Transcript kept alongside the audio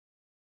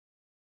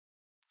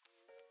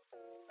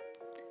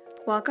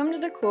Welcome to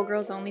the Cool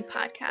Girls Only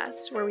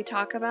podcast, where we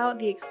talk about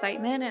the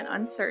excitement and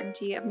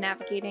uncertainty of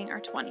navigating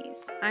our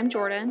 20s. I'm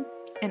Jordan.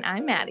 And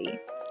I'm Maddie.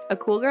 A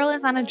cool girl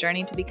is on a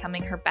journey to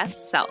becoming her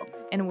best self,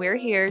 and we're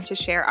here to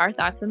share our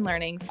thoughts and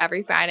learnings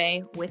every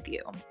Friday with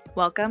you.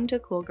 Welcome to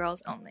Cool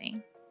Girls Only.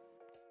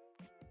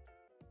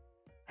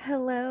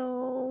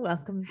 Hello,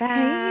 welcome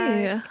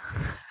back.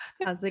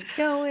 How's it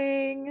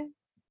going?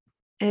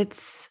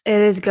 It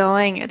is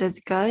going. It is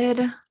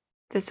good.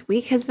 This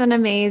week has been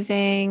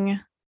amazing.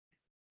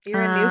 You're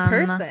a new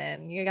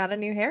person. You got a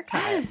new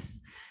haircut.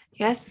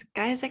 Yes,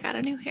 guys, I got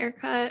a new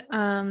haircut.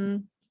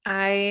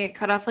 I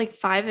cut off like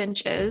 5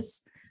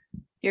 inches.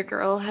 Your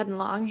girl had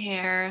long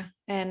hair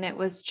and it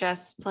was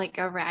just like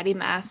a ratty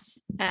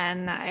mess.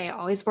 And I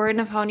always wore it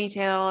in a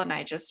ponytail and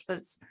I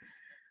was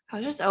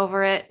just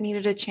over it,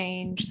 needed a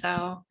change.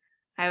 So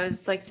I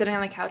was like sitting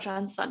on the couch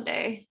on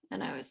Sunday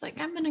and I was like,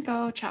 I'm going to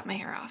go chop my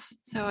hair off.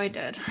 So I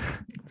did.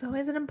 It's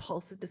always an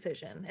impulsive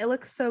decision. It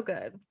looks so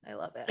good. I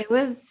love it. It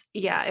was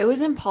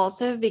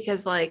impulsive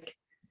because like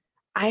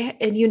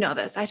and you know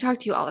this, I talk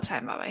to you all the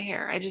time about my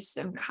hair. I just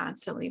am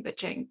constantly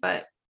bitching,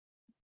 but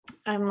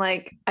I'm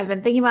like, I've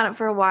been thinking about it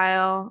for a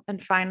while.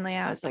 And finally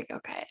I was like,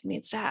 okay, it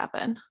needs to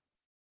happen.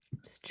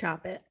 Just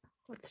chop it.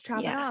 Let's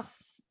chop it off.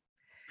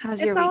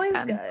 How's your week always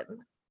been? Good.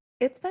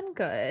 It's been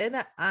good.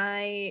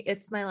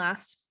 It's my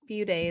last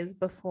few days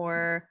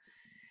before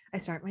I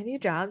start my new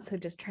job. So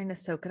just trying to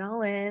soak it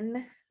all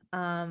in.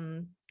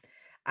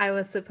 I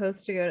was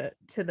supposed to go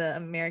to the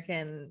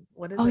American,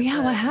 what happened?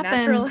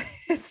 Natural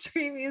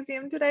History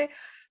Museum today.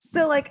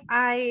 So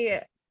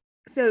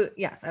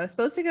yes, I was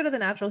supposed to go to the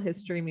Natural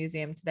History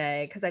Museum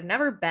today because I've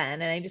never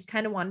been and I just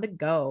kind of wanted to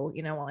go,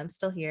 while I'm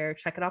still here,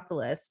 check it off the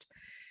list.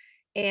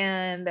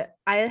 And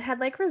I had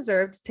like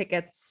reserved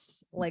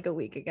tickets like a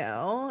week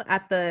ago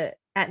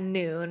at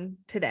noon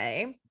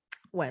today,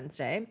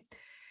 Wednesday.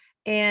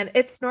 And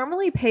it's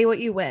normally pay what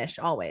you wish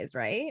always,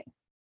 right?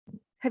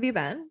 Have you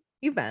been?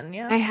 You've been,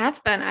 yeah. I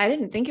have been. I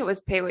didn't think it was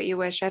pay what you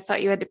wish. I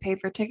thought you had to pay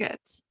for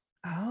tickets.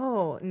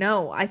 Oh,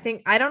 no. I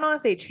don't know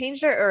if they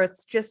changed it or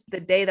it's just the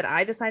day that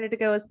I decided to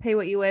go is pay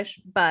what you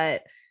wish,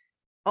 but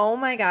oh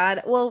my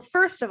God. Well,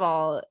 first of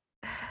all,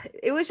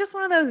 it was just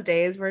one of those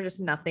days where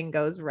just nothing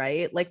goes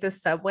right. Like the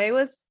subway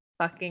was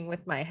fucking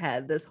with my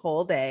head this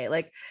whole day.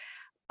 Like,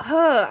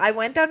 I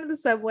went down to the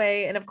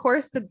subway and of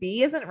course the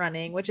B isn't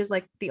running, which is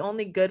like the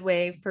only good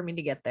way for me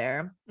to get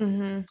there.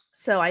 Mm-hmm.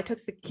 So I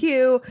took the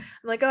Q. I'm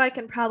like, I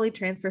can probably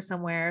transfer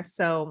somewhere.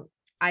 So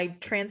I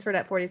transferred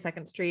at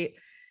 42nd Street.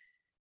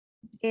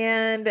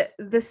 And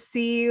the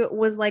C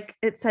was like,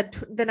 it said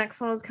the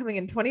next one was coming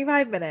in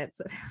 25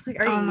 minutes. And I was like,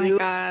 are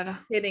you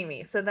kidding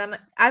me? So then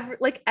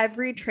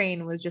every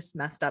train was just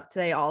messed up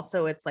today.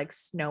 Also, it's like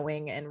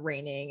snowing and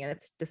raining and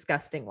it's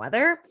disgusting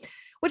weather,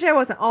 which I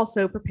wasn't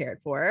also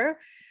prepared for.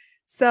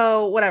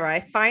 So whatever, I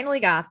finally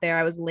got there.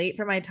 I was late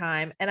for my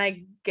time and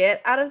I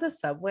get out of the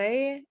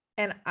subway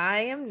and I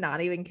am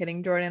not even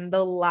kidding, Jordan.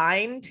 The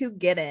line to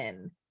get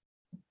in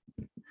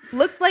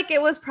looked like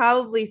it was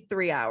probably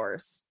 3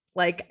 hours.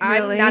 Like,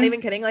 really? I'm not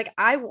even kidding. Like,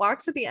 I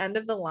walked to the end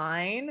of the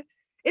line.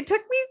 It took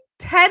me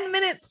 10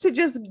 minutes to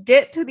just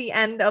get to the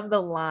end of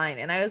the line.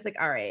 And I was like,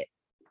 all right.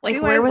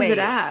 Like, where was it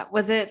at?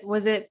 Was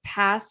it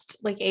past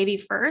like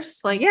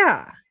 81st? Like,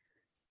 yeah.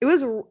 It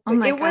was, oh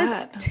my God. Was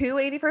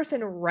 281st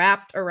and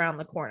wrapped around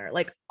the corner,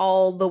 like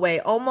all the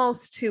way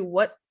almost to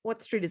what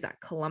street is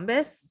that?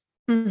 Columbus?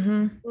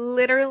 Mm-hmm.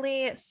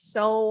 Literally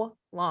so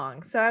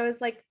long. So I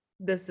was like,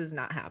 this is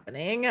not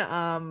happening.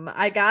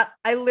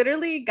 I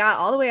literally got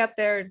all the way up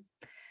there.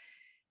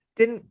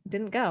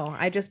 Didn't go.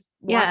 I just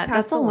walked past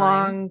that's a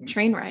long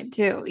train ride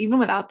too. Even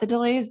without the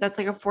delays, that's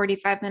like a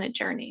 45-minute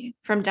journey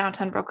from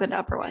downtown Brooklyn to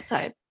Upper West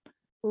Side.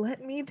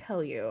 Let me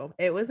tell you,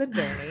 it was a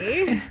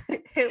journey.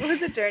 It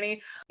was a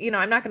journey.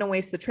 I'm not going to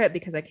waste the trip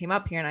because I came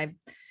up here and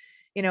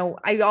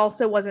I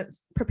also wasn't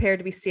prepared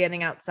to be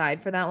standing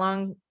outside for that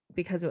long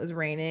because it was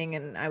raining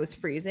and I was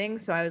freezing.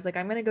 So I was like,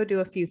 I'm going to go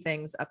do a few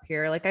things up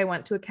here. Like I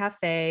went to a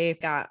cafe,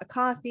 got a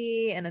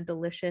coffee and a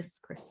delicious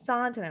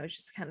croissant. And I was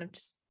just kind of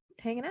just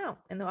hanging out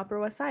in the Upper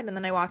West Side. And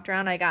then I walked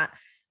around, I got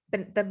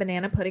the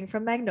banana pudding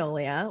from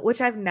Magnolia, which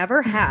I've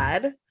never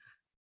had.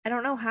 I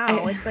don't know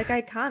how. It's like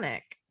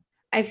iconic.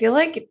 I feel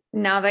like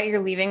now that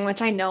you're leaving,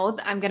 which I know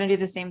I'm going to do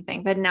the same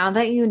thing, but now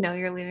that you're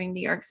leaving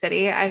New York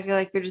City, I feel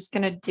like you're just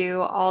going to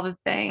do all the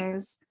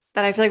things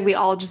that I feel like we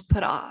all just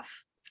put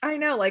off. I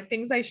know, like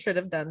things I should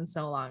have done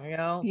so long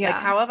ago. Yeah.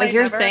 Like, how have like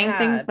you're saying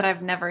things that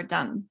I've never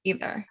done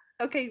either.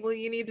 Okay, well,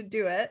 you need to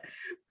do it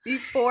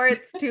before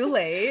it's too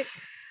late.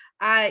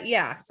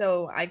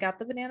 So I got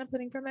the banana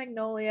pudding from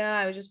Magnolia.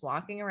 I was just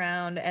walking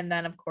around and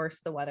then of course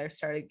the weather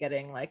started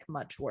getting like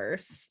much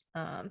worse.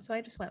 So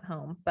I just went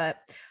home. But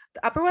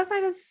the Upper West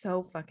Side is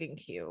so fucking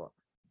cute.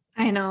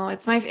 I know.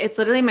 It's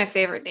literally my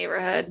favorite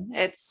neighborhood.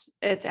 It's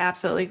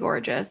absolutely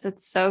gorgeous.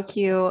 It's so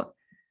cute.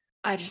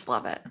 I just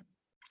love it.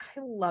 I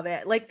love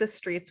it. Like the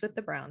streets with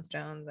the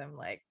brownstones. I'm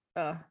like,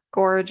 oh,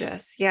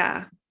 gorgeous.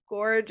 Yeah.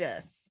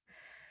 Gorgeous.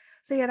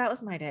 So yeah, that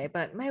was my day,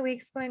 but my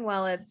week's going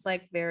well. It's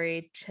like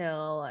very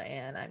chill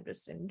and I'm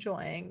just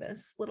enjoying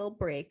this little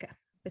break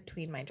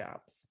between my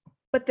jobs.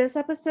 But this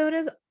episode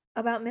is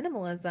about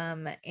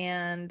minimalism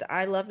and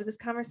I loved this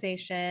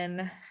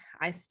conversation.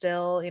 I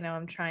still,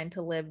 I'm trying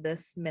to live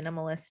this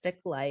minimalistic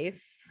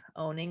life,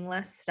 owning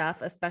less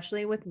stuff,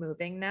 especially with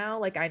moving now.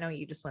 Like I know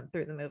you just went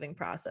through the moving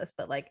process,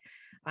 but like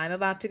I'm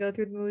about to go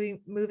through the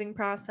moving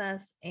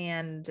process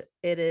and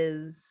it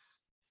is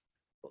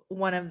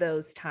one of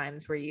those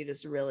times where you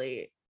just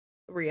really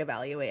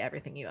reevaluate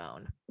everything you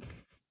own.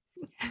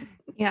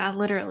 Yeah,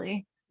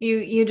 literally.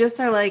 You just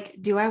are like,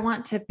 do I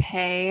want to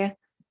pay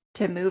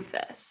to move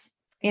this?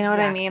 You know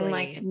what I mean?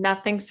 Like Exactly.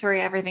 nothing's free,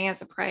 everything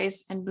has a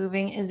price, and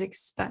moving is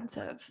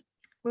expensive.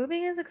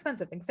 Moving is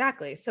expensive.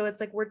 Exactly. So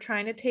it's like we're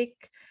trying to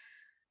take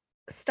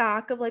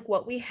stock of like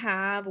what we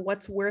have,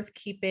 what's worth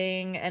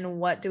keeping, and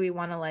what do we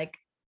want to like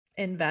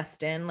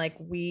invest in. Like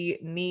we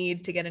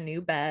need to get a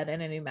new bed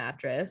and a new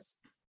mattress.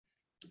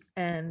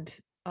 And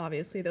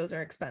obviously those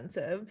are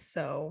expensive.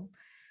 So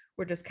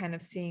we're just kind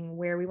of seeing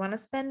where we want to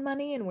spend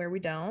money and where we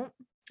don't.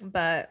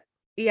 But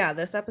yeah,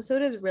 this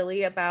episode is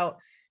really about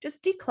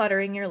just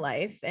decluttering your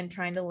life and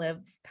trying to live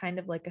kind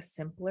of like a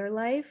simpler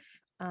life.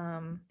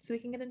 So we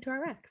can get into our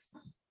recs.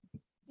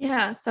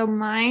 Yeah. So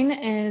mine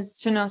is,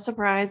 to no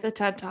surprise, a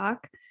TED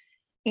Talk.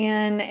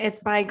 And it's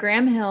by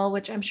Graham Hill,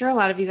 which I'm sure a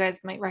lot of you guys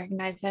might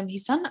recognize him.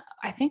 He's done,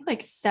 I think,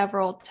 like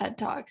several TED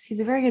Talks. He's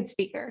a very good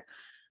speaker.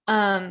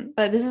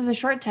 But this is a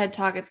short TED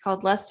Talk. It's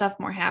called Less Stuff,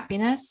 More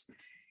Happiness.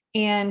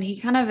 And he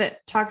kind of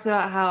talks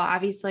about how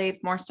obviously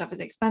more stuff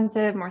is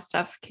expensive, more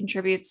stuff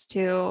contributes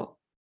to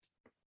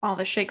all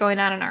the shit going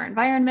on in our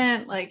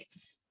environment. Like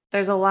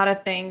there's a lot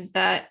of things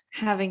that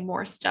having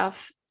more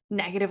stuff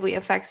negatively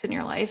affects in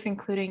your life,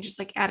 including just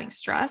like adding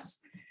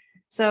stress.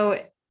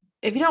 So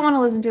if you don't want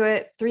to listen to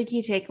it, 3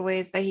 key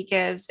takeaways that he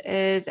gives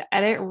is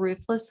edit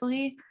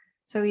ruthlessly.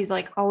 So he's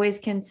like, always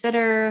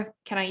consider,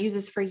 can I use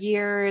this for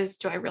years?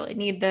 Do I really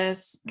need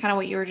this? Kind of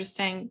what you were just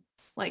saying,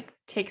 like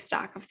take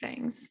stock of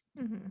things.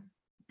 Mm-hmm. And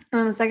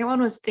then the second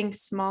one was think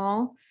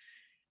small,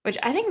 which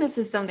I think this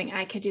is something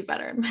I could do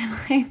better in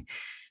my life.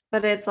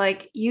 But it's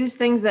like use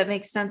things that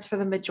make sense for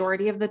the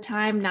majority of the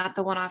time, not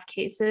the one-off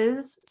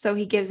cases. So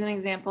he gives an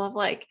example of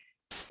like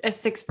a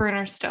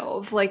 6-burner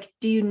stove. Like,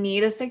 do you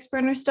need a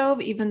 6-burner stove,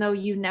 even though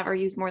you never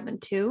use more than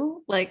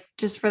 2? Like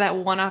just for that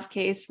one-off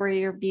case where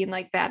you're being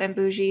like bad and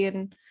bougie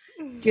and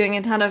doing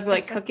a ton of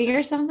like cooking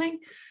or something.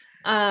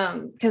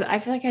 Because I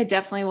feel like I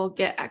definitely will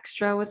get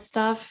extra with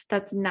stuff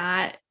that's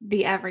not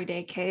the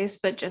everyday case,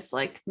 but just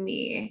like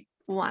me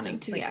wanting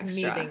Just to like be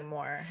extra. needing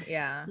more.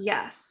 Yeah.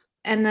 Yes.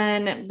 And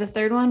then the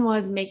third one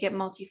was make it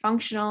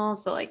multifunctional.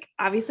 So like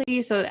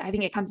obviously, so I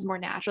think it comes more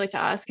naturally to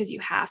us because you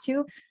have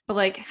to, but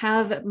like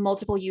have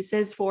multiple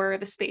uses for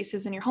the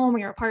spaces in your home or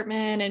your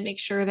apartment and make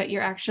sure that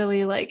you're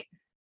actually like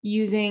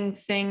using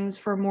things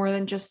for more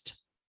than just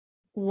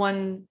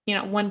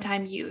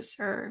one-time use,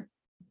 or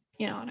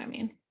you know what I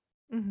mean?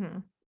 Mm-hmm.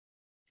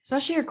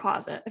 Especially your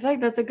closet. I feel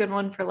like that's a good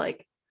one for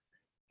like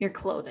your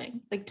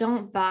clothing. Like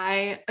don't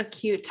buy a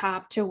cute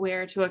top to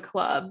wear to a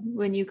club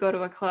when you go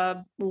to a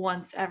club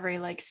once every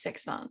like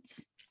 6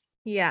 months.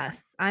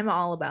 Yes, I'm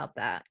all about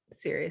that.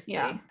 Seriously.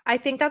 Yeah. I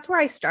think that's where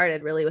I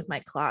started really with my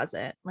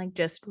closet, like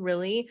just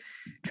really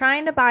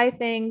trying to buy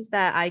things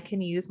that I can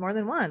use more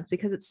than once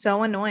because it's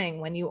so annoying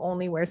when you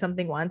only wear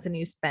something once and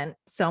you spent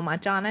so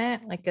much on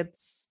it. Like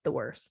it's the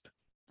worst.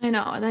 I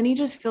know. And then you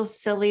just feel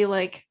silly.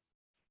 Like,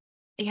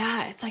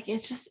 yeah, it's like,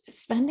 it's just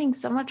spending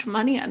so much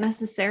money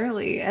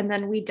unnecessarily. And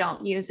then we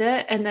don't use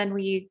it. And then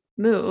we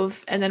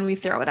move and then we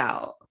throw it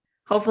out.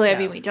 Hopefully, I Yeah.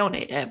 mean, we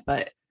donate it,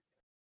 but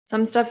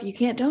some stuff you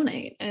can't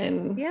donate.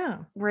 And Yeah,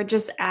 we're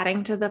just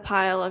adding to the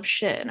pile of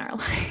shit in our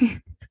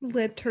life.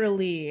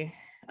 literally.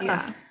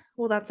 Yeah.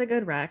 Well, that's a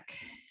good rec.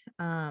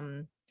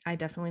 I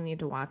definitely need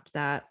to watch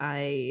that.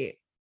 I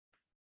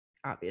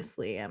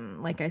obviously am,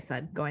 like I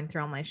said, going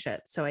through all my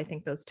shit. So I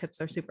think those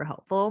tips are super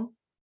helpful.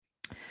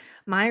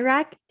 My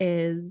rec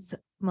is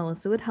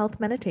Melissa Wood Health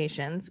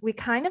Meditations. We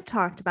kind of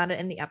talked about it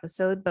in the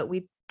episode, but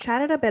we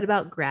chatted a bit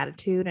about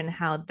gratitude and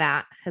how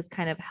that has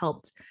kind of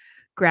helped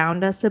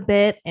ground us a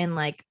bit in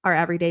like our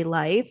everyday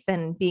life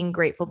and being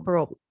grateful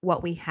for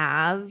what we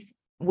have,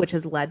 which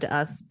has led to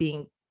us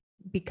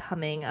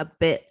becoming a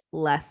bit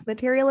less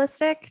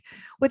materialistic,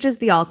 which is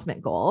the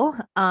ultimate goal.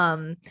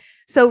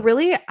 So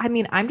really, I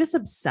mean, I'm just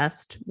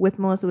obsessed with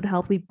Melissa Wood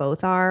Health. We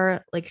both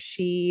are. Like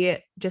she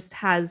just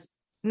has,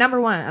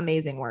 number one,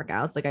 amazing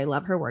workouts. Like I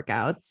love her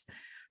workouts.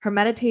 Her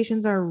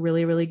meditations are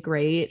really, really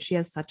great. She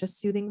has such a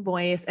soothing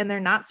voice and they're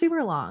not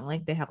super long.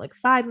 Like they have like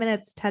 5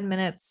 minutes, 10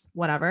 minutes,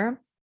 whatever.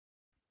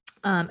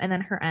 And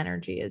then her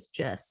energy is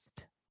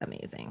just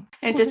amazing.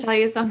 I have to tell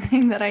you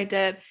something that I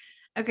did.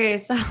 Okay,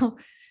 so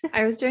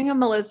I was doing a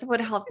Melissa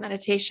Wood Health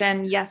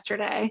meditation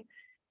yesterday,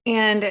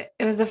 and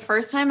it was the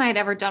first time I'd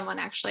ever done one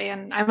actually.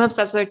 And I'm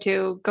obsessed with her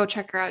too. Go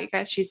check her out, you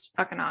guys. She's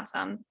fucking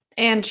awesome.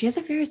 And she has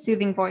a very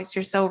soothing voice.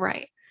 You're so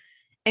right.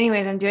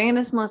 Anyways, I'm doing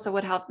this Melissa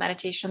Wood Health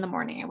meditation in the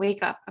morning. I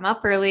wake up, I'm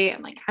up early.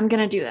 I'm like, I'm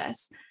going to do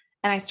this.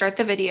 And I start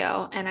the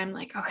video and I'm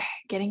like, okay,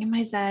 getting in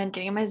my zen,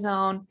 getting in my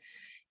zone.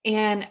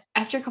 And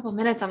after a couple of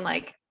minutes, I'm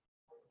like,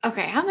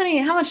 okay, how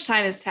much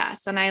time has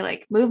passed? And I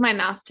like move my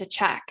mouse to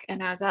check.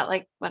 And I was at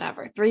like,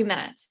 whatever, 3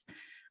 minutes.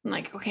 I'm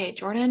like, okay,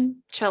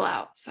 Jordan, chill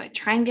out. So I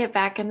try and get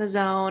back in the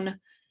zone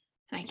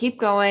and I keep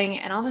going.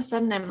 And all of a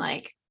sudden I'm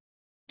like,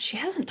 she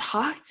hasn't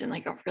talked in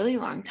like a really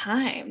long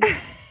time.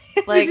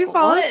 Like, did you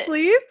fall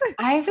asleep?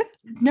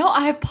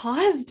 I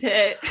paused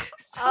it.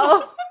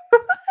 Oh.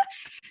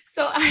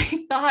 So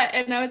I thought,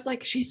 and I was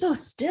like, she's so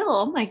still.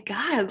 Oh my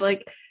God.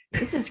 Like,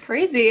 this is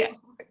crazy. Oh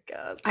my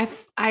God.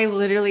 I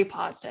literally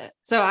paused it.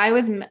 So I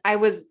was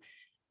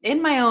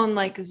in my own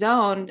like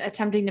zone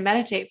attempting to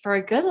meditate for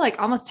a good, like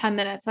almost 10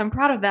 minutes. I'm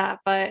proud of that.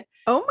 But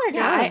oh my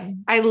God.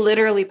 I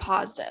literally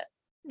paused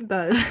it.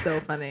 That is so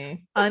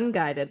funny.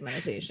 Unguided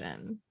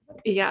meditation.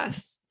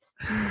 Yes.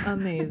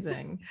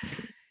 Amazing.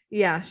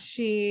 Yeah,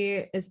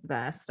 she is the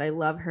best. I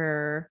love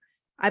her.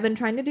 I've been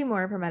trying to do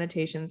more of her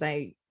meditations.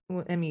 I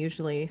am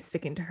usually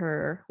sticking to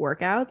her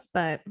workouts,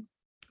 but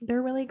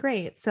they're really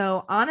great.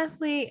 So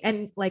honestly,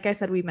 and like I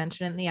said, we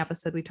mentioned in the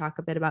episode, we talk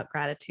a bit about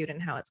gratitude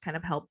and how it's kind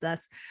of helped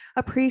us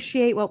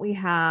appreciate what we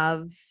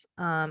have.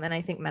 And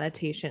I think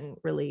meditation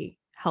really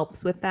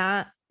helps with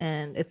that.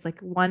 And it's like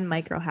one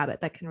micro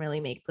habit that can really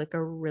make like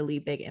a really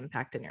big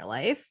impact in your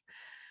life.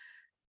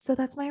 So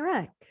that's my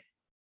rec.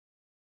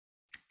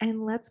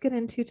 And let's get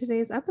into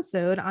today's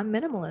episode on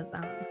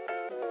minimalism.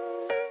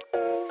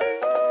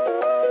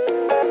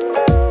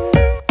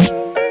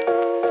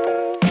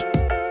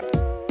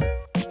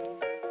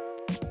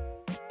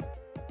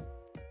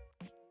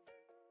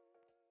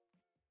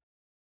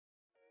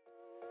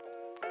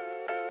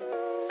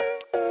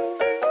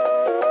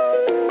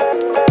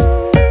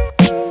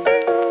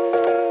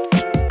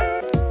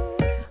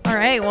 All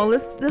right, well,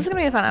 this is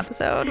gonna be a fun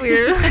episode.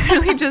 We're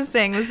really just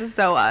saying this is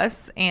so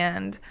us,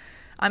 and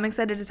I'm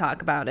excited to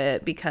talk about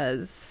it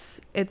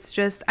because it's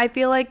just, I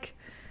feel like,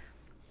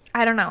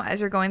 I don't know, as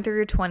you're going through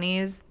your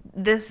 20s,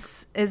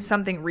 this is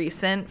something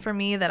recent for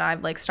me that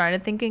I've like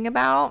started thinking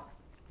about.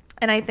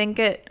 And I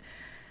think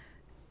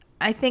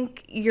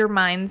your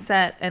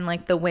mindset and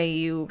like the way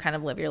you kind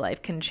of live your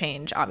life can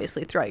change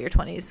obviously throughout your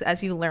 20s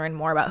as you learn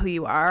more about who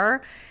you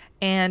are.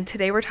 And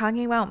today we're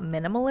talking about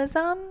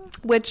minimalism,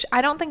 which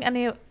I don't think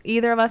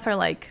either of us are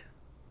like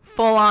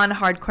full on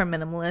hardcore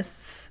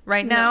minimalists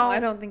right now. No, I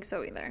don't think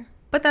so either.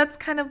 But that's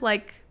kind of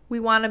like, we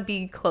want to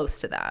be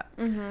close to that.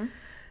 Mm-hmm.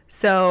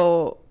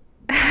 So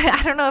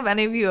I don't know if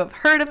any of you have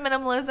heard of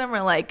minimalism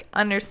or like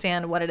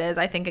understand what it is.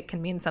 I think it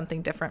can mean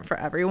something different for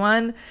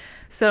everyone.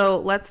 So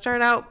let's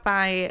start out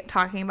by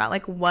talking about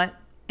like what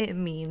it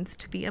means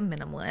to be a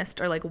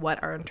minimalist, or like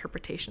what our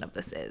interpretation of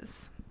this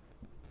is.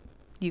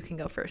 You can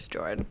go first,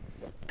 Jordan.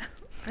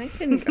 I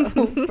can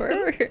go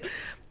first.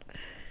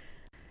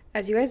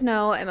 As you guys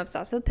know, I'm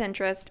obsessed with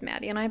Pinterest.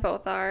 Maddie and I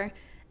both are.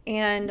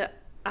 And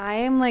I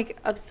am like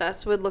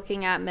obsessed with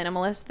looking at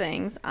minimalist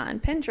things on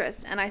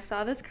Pinterest. And I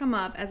saw this come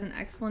up as an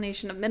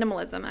explanation of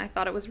minimalism, and I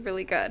thought it was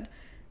really good.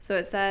 So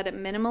it said,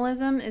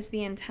 minimalism is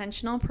the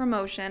intentional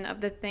promotion of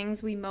the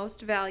things we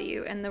most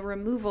value and the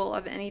removal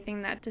of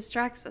anything that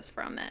distracts us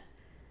from it.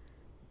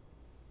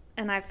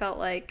 And I felt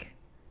like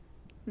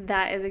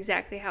that is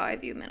exactly how I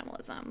view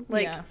minimalism.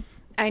 Like, yeah.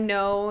 I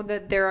know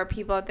that there are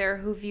people out there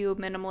who view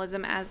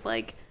minimalism as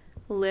like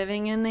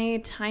living in a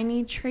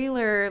tiny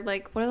trailer,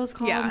 like what are those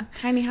called? Yeah.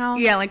 Tiny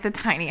house? Yeah, like the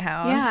tiny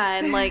house. Yeah,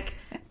 and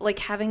like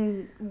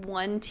having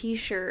one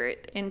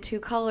t-shirt in 2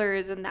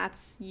 colors, and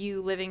that's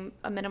you living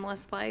a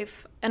minimalist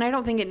life. And I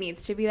don't think it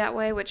needs to be that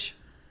way, which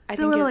I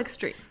think a little is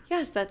extreme.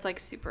 Yes, that's like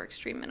super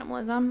extreme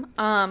minimalism.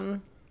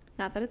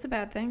 Not that it's a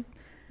bad thing,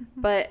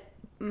 but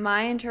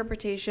my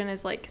interpretation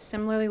is like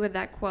similarly with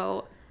that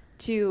quote,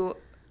 to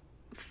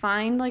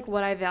find like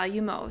what I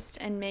value most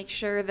and make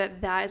sure that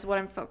that is what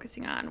I'm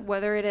focusing on,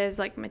 whether it is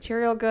like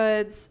material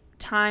goods,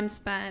 time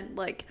spent,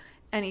 like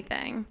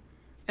anything.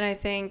 And I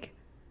think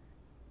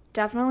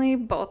definitely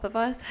both of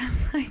us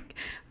have like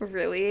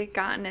really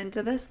gotten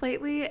into this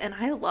lately, and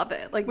I love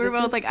it. Like we're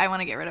both like, I want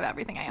to get rid of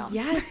everything I own.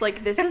 Yes,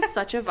 like this is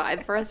such a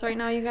vibe for us right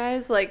now, you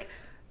guys. Like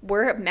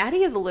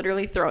Maddie is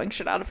literally throwing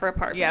shit out of her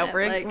apartment. Yeah,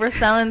 we're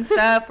selling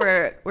stuff.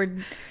 we're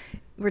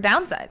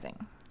downsizing.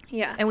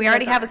 Yes. And we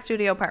already have a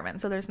studio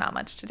apartment, so there's not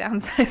much to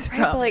downsize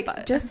from.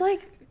 But just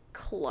like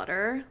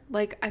clutter,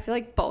 like I feel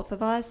like both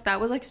of us,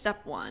 that was like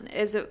step one.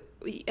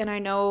 And I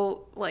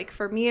know like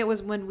for me it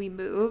was when we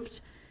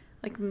moved.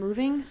 Like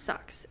moving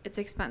sucks. It's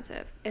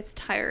expensive. It's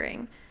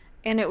tiring.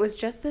 And it was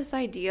just this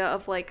idea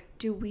of like,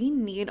 do we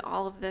need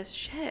all of this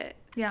shit?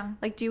 Yeah.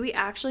 Like, do we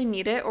actually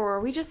need it, or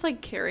are we just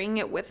like carrying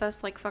it with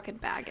us like fucking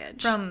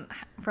baggage? From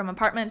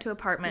apartment to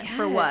apartment. Yes.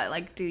 For what?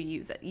 Like, do you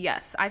use it?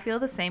 Yes. I feel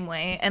the same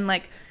way. And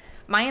like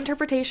my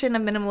interpretation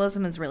of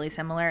minimalism is really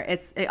similar.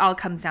 It all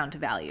comes down to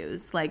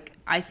values. Like,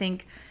 I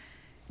think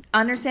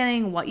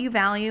understanding what you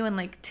value and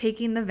like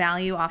taking the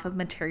value off of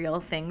material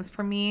things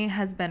for me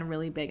has been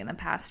really big in the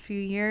past few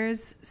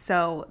years.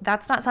 So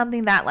that's not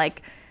something that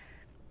like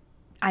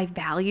I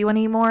value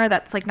anymore.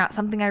 That's like not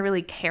something I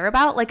really care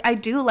about. Like I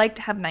do like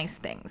to have nice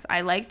things.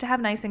 I like to have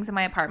nice things in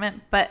my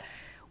apartment, but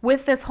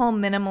with this whole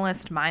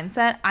minimalist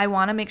mindset, I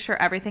want to make sure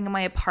everything in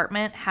my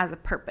apartment has a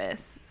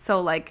purpose.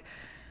 So like,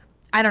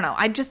 I don't know.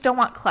 I just don't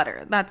want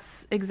clutter.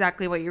 That's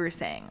exactly what you were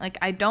saying. Like,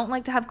 I don't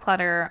like to have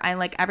clutter. I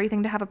like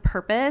everything to have a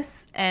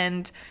purpose.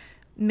 And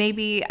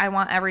maybe I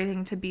want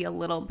everything to be a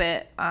little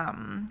bit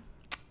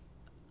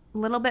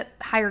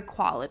higher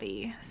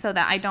quality so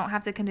that I don't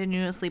have to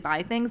continuously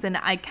buy things. And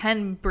I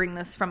can bring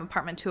this from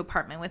apartment to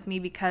apartment with me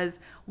because,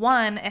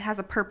 one, it has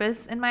a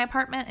purpose in my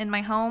apartment, in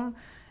my home.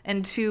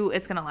 And two,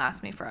 it's going to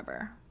last me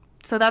forever.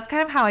 So that's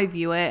kind of how I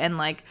view it. And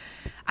like,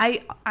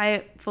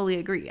 I fully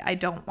agree. I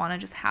don't want to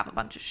just have a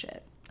bunch of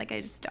shit. Like,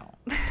 I just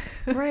don't.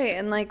 Right.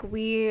 And like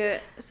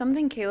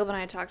something Caleb and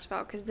I talked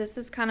about, because this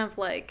is kind of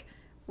like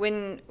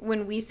when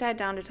we sat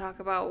down to talk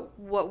about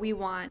what we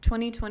want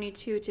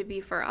 2022 to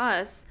be for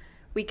us,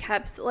 we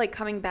kept like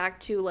coming back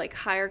to like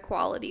higher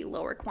quality,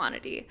 lower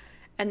quantity.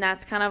 And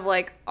that's kind of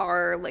like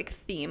our like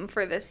theme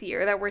for this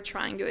year that we're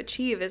trying to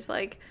achieve is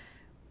like,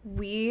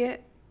 we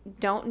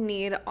don't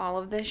need all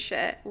of this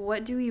shit.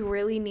 What do we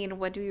really need?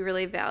 What do we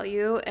really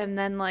value? And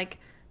then like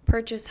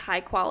purchase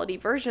high quality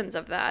versions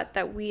of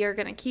that we are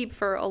going to keep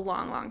for a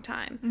long, long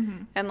time.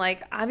 Mm-hmm. And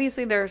like,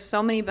 obviously there are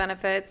so many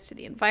benefits to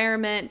the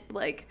environment,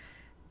 like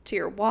to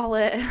your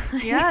wallet.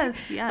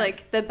 Yes. Like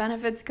the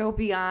benefits go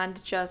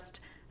beyond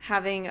just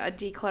having a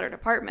decluttered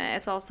apartment.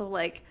 It's also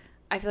like,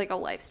 I feel like a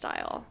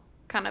lifestyle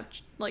kind of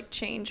like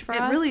change for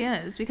us. It really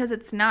is, because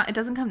it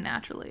doesn't come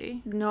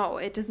naturally. No,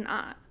 it does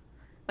not.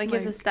 Like,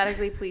 it's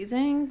aesthetically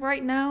pleasing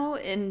right now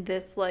in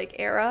this, like,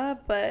 era.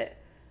 But,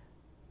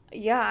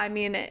 yeah, I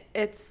mean,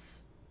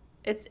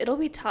 it'll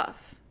be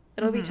tough.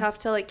 It'll be tough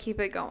to, like, keep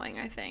it going,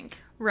 I think.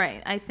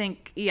 Right. I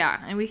think, yeah.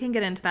 And we can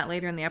get into that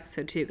later in the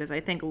episode, too, because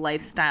I think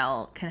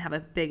lifestyle can have a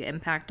big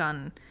impact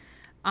on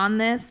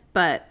this.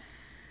 But,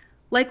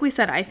 like we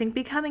said, I think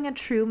becoming a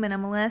true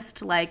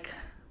minimalist, like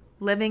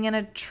living in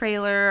a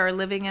trailer or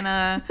living in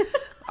a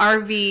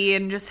RV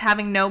and just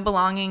having no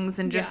belongings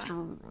and just,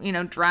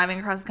 driving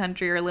across the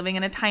country or living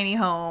in a tiny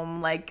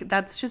home, like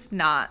that's just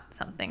not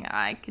something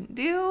I can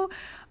do,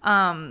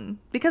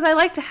 because I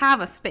like to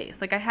have a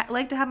space. Like I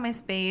like to have my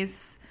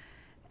space,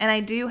 and I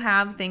do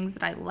have things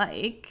that I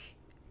like.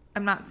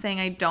 I'm not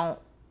saying I don't.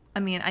 I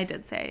mean, I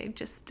did say I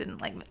just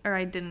didn't like, or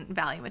I didn't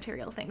value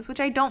material things, which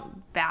I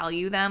don't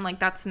value them. Like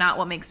that's not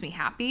what makes me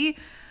happy,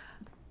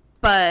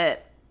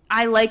 but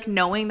I like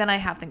knowing that I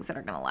have things that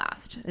are going to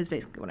last, is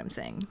basically what I'm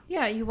saying.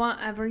 Yeah, you want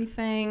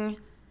everything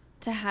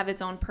to have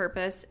its own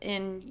purpose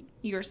in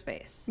your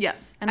space.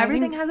 Yes. And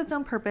everything has its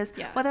own purpose,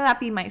 yes. Whether that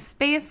be my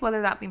space,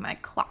 whether that be my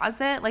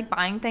closet, like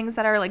buying things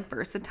that are like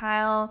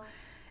versatile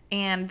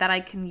and that I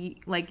can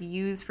like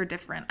use for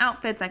different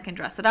outfits. I can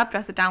dress it up,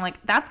 dress it down.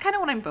 Like that's kind of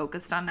what I'm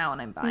focused on now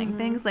when I'm buying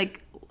things.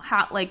 Like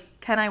how,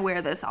 like, can I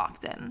wear this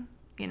often?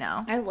 You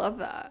know, I love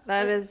that.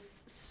 That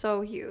is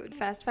so huge.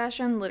 Fast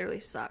fashion literally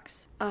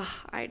sucks.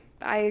 I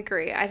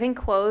agree. I think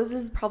clothes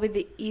is probably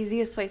the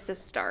easiest place to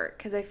start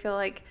because I feel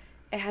like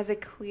it has a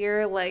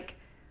clear, like,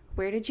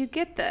 where did you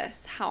get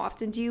this? How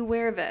often do you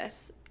wear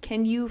this?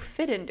 Can you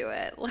fit into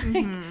it?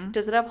 Like,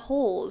 does it have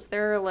holes?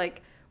 There are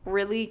like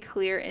really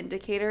clear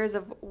indicators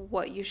of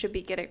what you should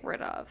be getting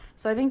rid of.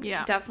 So I think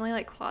definitely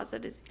like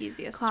closet is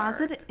easiest.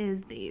 Closet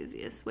is the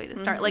easiest way to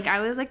start. Like I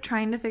was like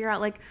trying to figure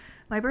out like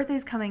my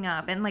birthday's coming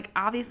up and like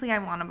obviously I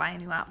want to buy a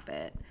new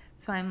outfit.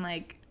 So I'm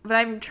like, but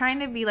I'm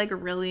trying to be like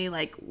really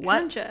like what?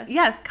 Conscious.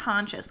 Yes,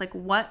 conscious. Like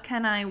what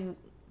can I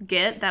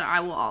get that I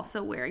will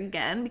also wear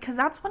again? Because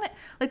that's when it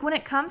like when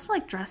it comes to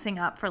like dressing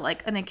up for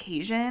like an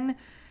occasion,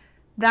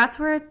 that's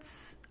where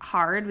it's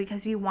hard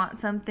because you want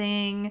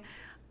something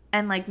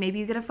and like maybe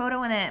you get a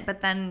photo in it,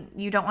 but then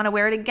you don't want to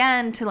wear it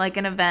again to like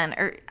an event,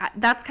 or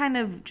that's kind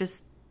of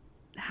just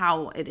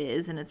how it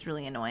is, and it's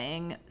really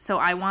annoying. So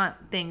I want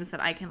things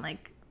that I can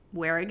like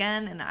wear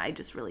again, and I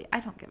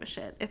don't give a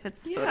shit if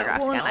it's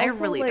photographed again. I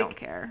really don't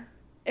care.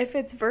 If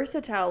it's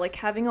versatile, like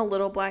having a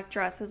little black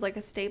dress is like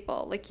a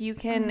staple. Like you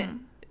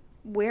can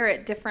wear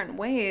it different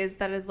ways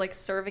that is like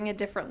serving a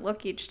different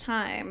look each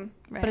time,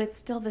 but it's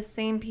still the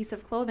same piece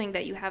of clothing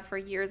that you have for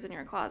years in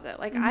your closet.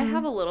 Like I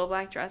have a little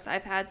black dress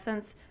I've had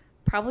since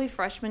probably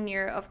freshman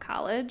year of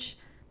college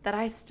that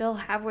I still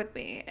have with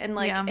me, and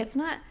like it's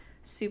not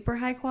super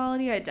high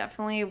quality. I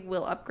definitely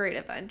will upgrade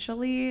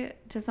eventually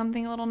to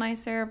something a little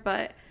nicer,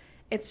 but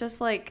it's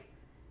just like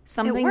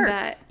something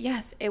that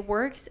it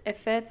works, it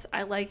fits,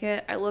 I like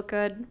it, I look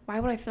good. Why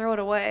would I throw it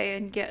away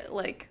and get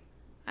like,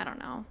 I don't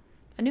know,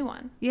 a new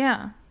one?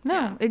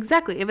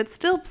 Exactly. If it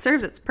still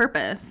serves its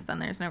purpose, then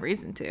there's no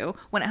reason to.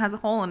 When it has a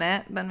hole in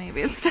it, then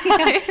maybe it's time.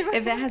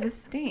 If it has a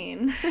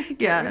stain,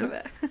 get rid of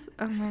it.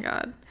 Oh my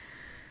god.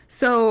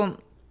 So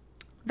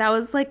that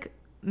was like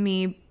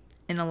me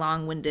in a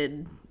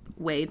long-winded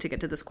way to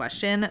get to this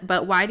question,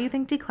 but why do you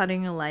think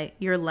decluttering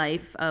your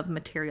life of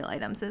material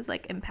items is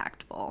like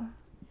impactful?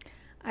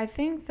 I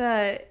think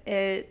that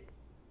it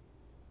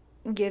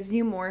gives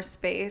you more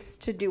space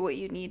to do what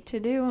you need to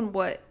do and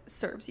what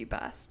serves you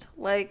best.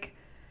 Like,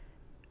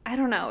 I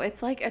don't know.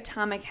 It's like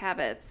Atomic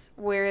Habits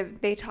where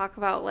they talk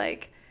about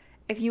like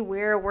if you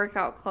wear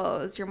workout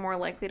clothes, you're more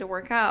likely to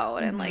work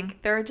out. And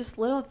like there are just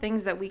little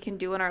things that we can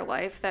do in our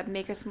life that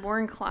make us more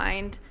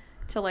inclined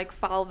to like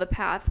follow the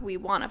path we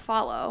want to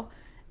follow.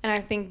 And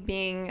I think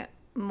being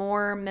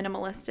more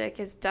minimalistic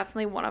is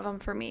definitely one of them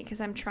for me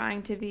because I'm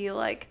trying to be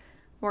like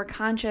more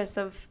conscious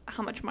of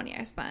how much money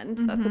I spend.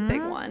 That's a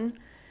big one.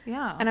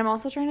 Yeah. And I'm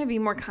also trying to be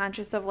more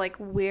conscious of like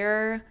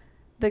where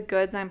the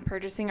goods I'm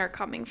purchasing are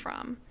coming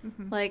from.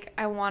 Like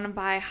I want to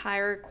buy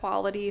higher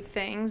quality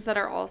things that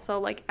are also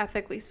like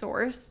ethically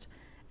sourced,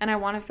 and I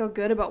want to feel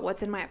good about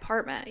what's in my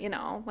apartment, you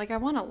know? Like I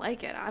want to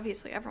like it.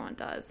 Obviously everyone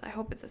does. I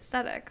hope it's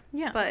aesthetic.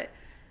 Yeah. But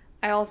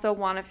I also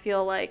want to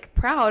feel like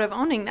proud of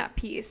owning that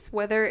piece,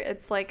 whether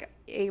it's like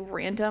a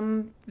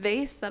random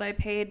vase that I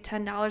paid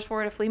 $10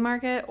 for at a flea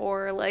market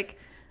or like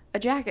a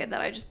jacket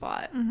that I just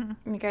bought.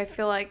 Like I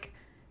feel like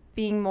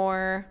being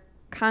more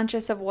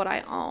conscious of what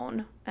I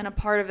own, and a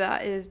part of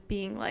that is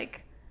being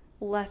like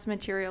less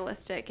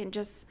materialistic and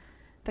just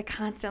the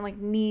constant like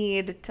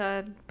need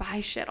to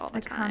buy shit all the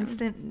time.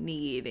 Constant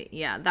need.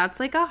 Yeah, that's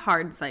like a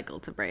hard cycle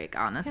to break,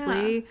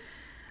 honestly.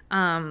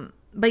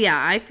 But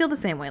yeah, I feel the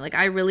same way. Like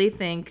I really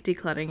think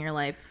decluttering your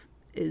life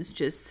is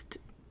just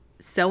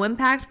so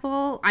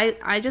impactful.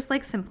 I just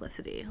like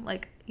simplicity.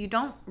 Like you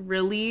don't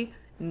really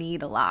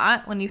need a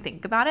lot when you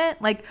think about it.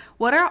 Like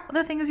what are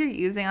the things you're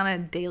using on a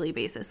daily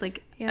basis?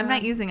 Like I'm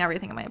not using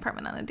everything in my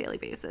apartment on a daily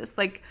basis.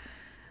 Like,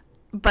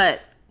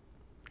 but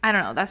I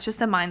don't know, that's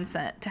just a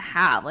mindset to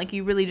have. Like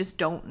you really just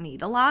don't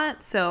need a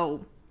lot.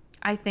 So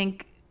I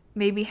think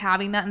maybe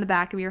having that in the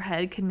back of your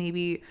head can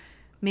maybe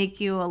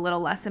make you a little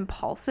less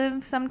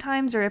impulsive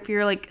sometimes. Or if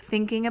you're like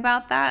thinking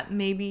about that,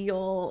 maybe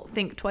you'll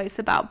think twice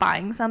about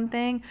buying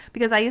something,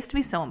 because I used to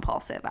be so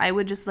impulsive. I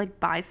would just like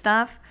buy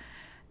stuff,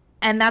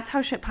 and that's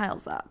how shit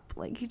piles up.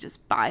 Like you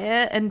just buy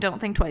it and don't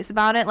think twice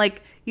about it.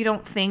 Like you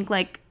don't think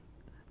like,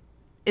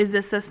 is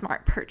this a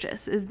smart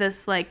purchase? Is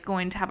this like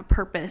going to have a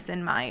purpose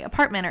in my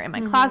apartment or in my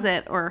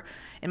closet or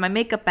in my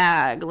makeup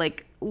bag?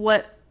 Like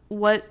what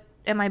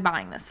am I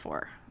buying this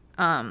for?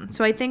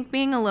 So I think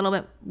being a little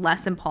bit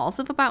less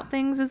impulsive about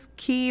things is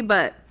key,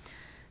 but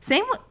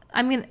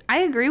I mean, I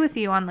agree with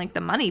you on like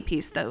the money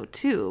piece though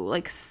too.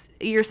 Like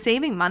you're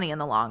saving money in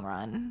the long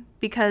run,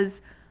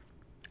 because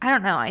I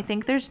don't know, I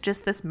think there's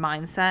just this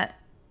mindset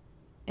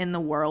in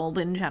the world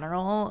in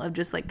general of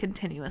just like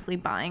continuously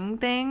buying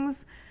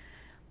things.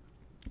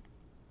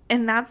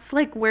 And that's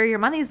like where your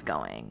money's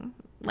going.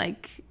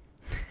 Like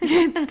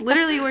it's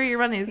literally where your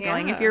money's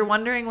going. If you're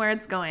wondering where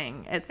it's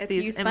going, it's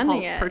these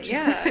impulse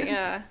purchases.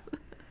 Yeah.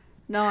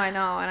 No, I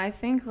know. And I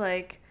think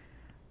like,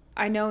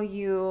 I know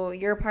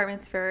your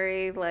apartment's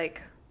very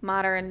like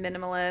modern,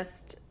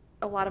 minimalist,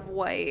 a lot of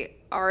white.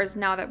 Ours,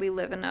 now that we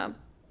live in a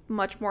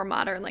much more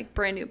modern, like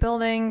brand new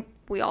building,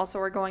 we also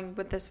are going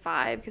with this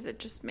vibe because it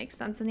just makes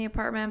sense in the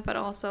apartment, but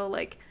also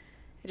like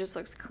it just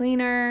looks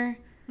cleaner.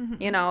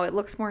 You know, it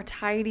looks more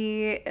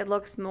tidy. It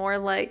looks more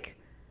like,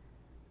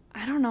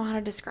 I don't know how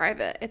to describe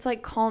it. It's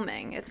like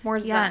calming. It's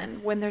more zen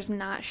when there's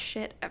not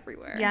shit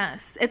everywhere.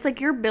 Yes. It's like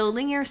you're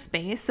building your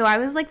space. So I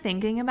was like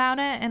thinking about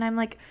it, and I'm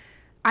like,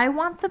 I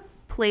want the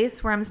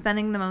place where I'm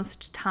spending the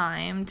most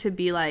time to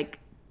be like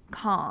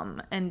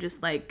calm and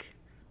just like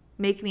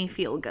make me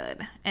feel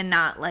good and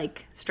not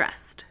like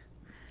stressed.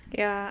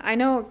 Yeah. I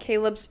know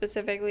Caleb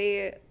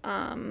specifically,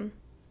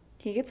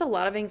 he gets a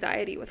lot of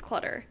anxiety with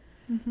clutter.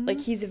 Like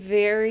he's a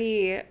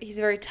very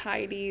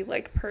tidy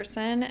like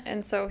person,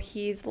 and so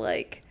he's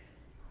like,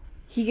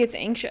 he gets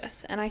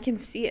anxious, and I can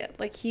see it.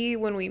 Like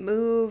when we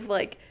move,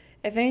 like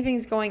if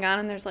anything's going on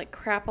and there's like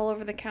crap all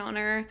over the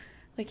counter,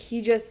 like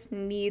he just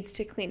needs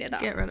to clean it up.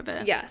 Get rid of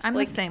it. Yes. I'm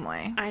like, the same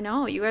way. I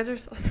know. You guys are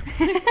so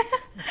smart.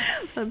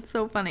 That's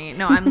so funny.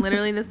 No, I'm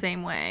literally the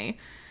same way.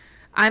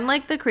 I'm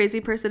like the crazy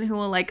person who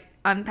will like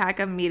unpack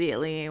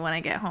immediately when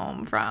I get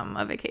home from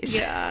a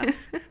vacation. Yeah.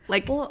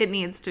 Like it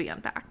needs to be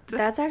unpacked.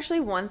 That's actually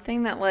one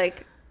thing that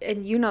like,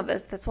 and you know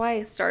this, that's why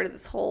I started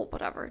this whole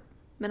whatever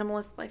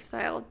minimalist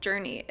lifestyle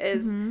journey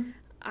is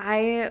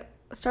I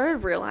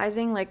started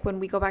realizing like when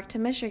we go back to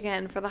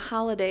Michigan for the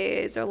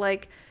holidays, or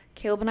like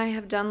Caleb and I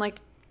have done like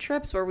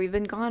trips where we've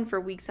been gone for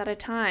weeks at a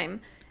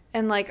time,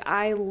 and like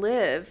I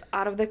live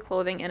out of the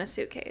clothing in a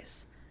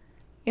suitcase.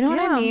 You know what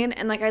I mean?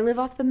 And like I live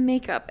off the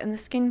makeup and the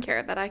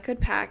skincare that I could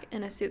pack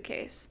in a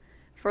suitcase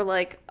for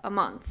like a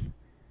month.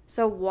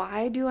 So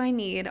why do I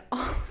need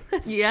all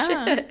this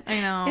shit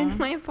I know. in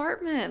my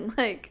apartment?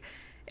 Like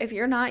if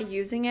you're not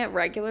using it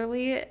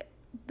regularly,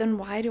 then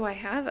why do I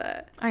have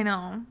it? I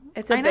know.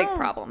 It's a big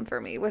problem for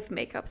me with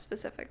makeup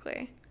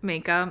specifically.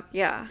 Makeup.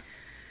 Yeah.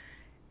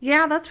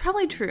 Yeah, that's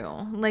probably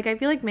true. Like I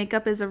feel like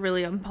makeup is a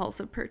really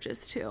impulsive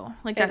purchase too.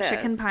 Like that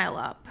shit can pile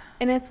up.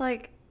 And it's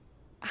like,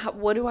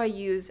 what do I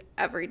use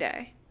every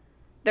day?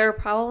 There are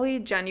probably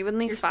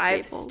genuinely Your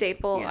 5 staples.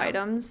 staple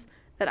items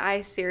that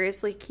I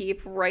seriously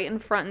keep right in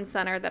front and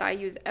center that I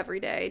use every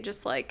day.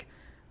 Just like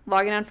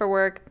logging on for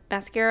work,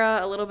 mascara,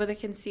 a little bit of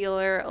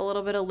concealer, a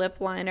little bit of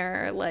lip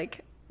liner,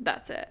 like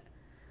that's it.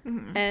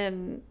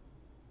 And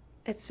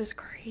it's just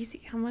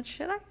crazy how much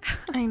shit I have.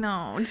 I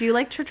know. Do you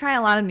like to try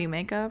a lot of new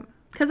makeup?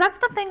 Because that's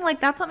the thing, like,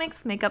 that's what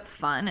makes makeup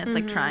fun. It's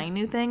like trying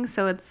new things.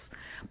 So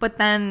but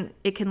then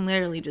it can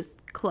literally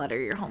just clutter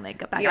your whole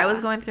makeup bag. I was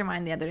going through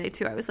mine the other day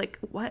too. I was like,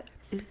 what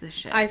is this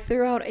shit? I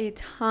threw out a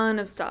ton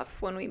of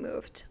stuff when we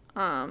moved.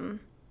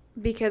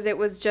 Because it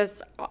was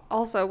just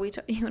also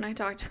you and I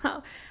talked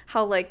about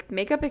how like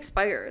makeup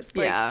expires.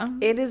 Like,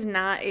 it is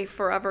not a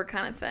forever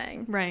kind of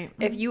thing. Right.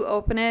 If you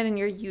open it and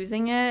you're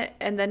using it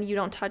and then you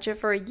don't touch it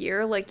for a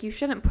year, like you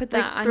shouldn't put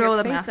that on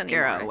your face anymore. Throw the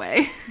mascara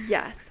away.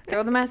 Yes,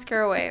 throw the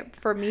mascara away.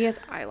 For me, it's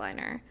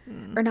eyeliner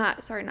or not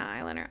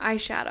eyeliner,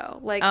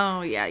 eyeshadow. Like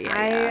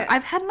yeah.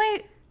 I've had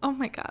oh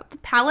my god, the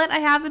palette I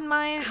have in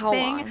my thing.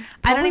 Long?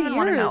 I don't even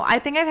want to know. I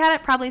think I've had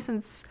it probably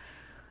since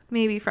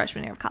maybe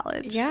freshman year of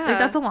college. Yeah. Like,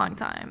 that's a long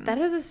time. That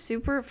is a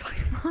super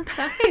fucking long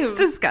time. It's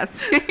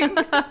disgusting.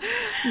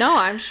 No,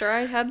 I'm sure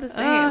I had the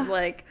same.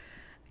 Like,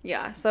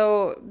 yeah.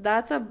 So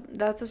that's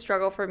a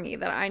struggle for me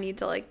that I need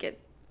to like get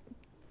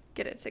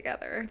it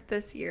together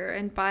this year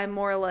and buy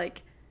more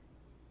like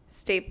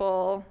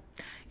staple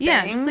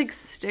things. Just like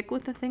stick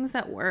with the things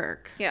that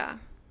work. Yeah.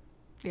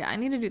 Yeah, I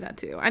need to do that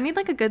too. I need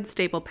like a good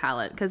staple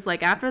palette because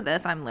like after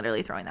this, I'm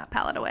literally throwing that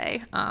palette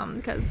away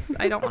because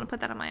I don't want to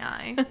put that on my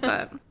eye.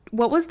 But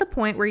what was the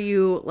point where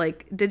you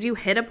like? Did you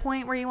hit a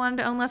point where you wanted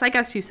to own less? I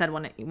guess you said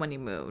when you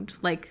moved,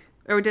 like,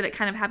 or did it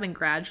kind of happen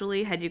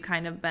gradually? Had you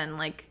kind of been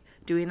like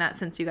doing that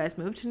since you guys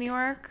moved to New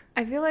York?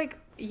 I feel like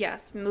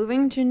yes,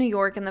 moving to New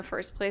York in the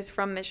first place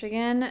from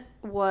Michigan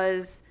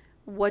was.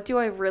 What do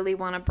I really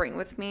want to bring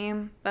with me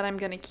that I'm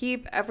going to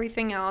keep?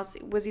 Everything else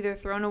was either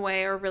thrown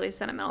away or really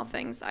sentimental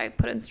things I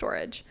put in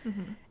storage.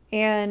 Mm-hmm.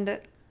 And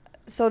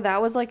so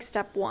that was like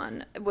step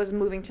one, was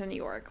moving to New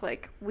York.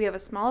 Like, we have a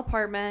small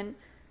apartment.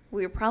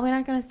 We were probably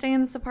not going to stay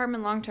in this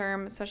apartment long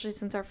term, especially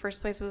since our first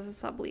place was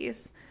a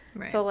sublease.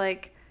 Right. So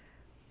like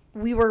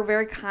we were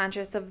very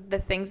conscious of the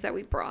things that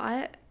we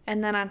brought.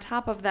 And then on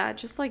top of that,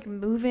 just like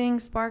moving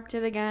sparked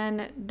it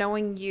again,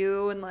 knowing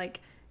you and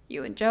like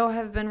you and Joe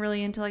have been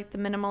really into like the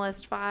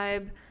minimalist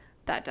vibe.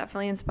 That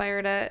definitely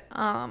inspired it.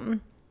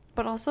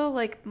 But also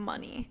like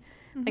money.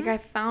 Mm-hmm. Like I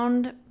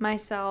found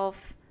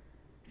myself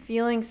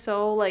feeling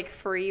so like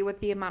free with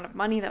the amount of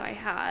money that I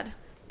had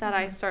that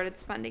I started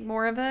spending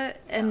more of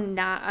it and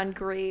not on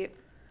great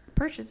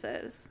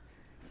purchases.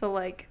 So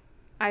like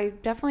I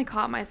definitely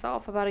caught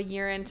myself about a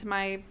year into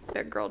my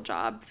big girl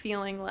job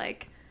feeling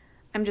like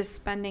I'm just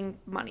spending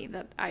money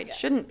that I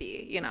shouldn't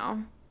be, you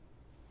know?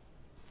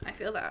 I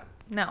feel that.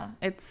 No,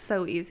 it's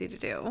so easy to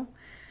do.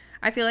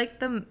 I feel like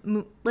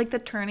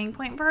the turning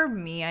point for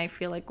me, I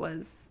feel like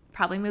was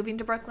probably moving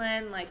to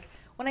Brooklyn. Like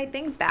when I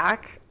think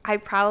back, I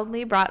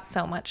probably brought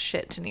so much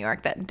shit to New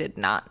York that did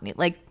not need,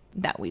 like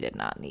that we did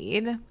not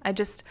need.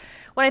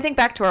 When I think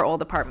back to our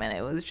old apartment,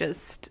 it was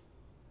just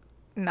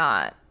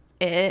not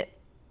it.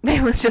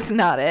 It was just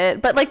not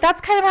it. But like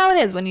that's kind of how it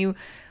is when you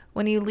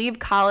leave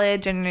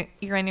college and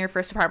you're in your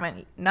first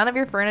apartment. None of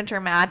your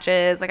furniture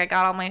matches. Like I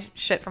got all my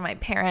shit from my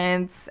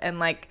parents and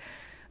like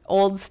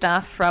old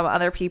stuff from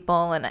other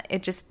people, and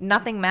it just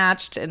nothing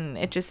matched, and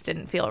it just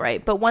didn't feel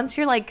right. But once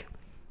you're like,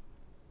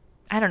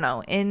 I don't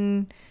know,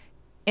 in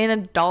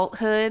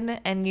adulthood,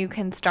 and you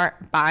can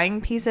start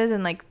buying pieces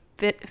and like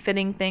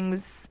fitting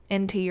things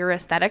into your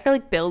aesthetic, or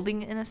like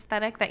building an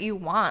aesthetic that you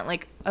want,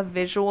 like a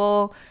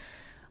visual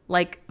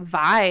like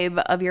vibe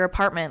of your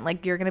apartment,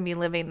 like you're gonna be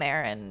living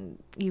there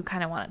and you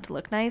kind of want it to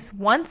look nice.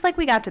 Once like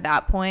we got to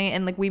that point,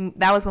 and like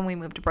that was when we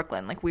moved to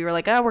Brooklyn, like we were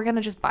like, oh, we're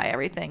gonna just buy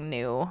everything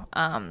new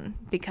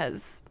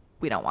because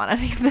we don't want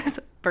any of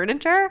this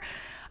furniture.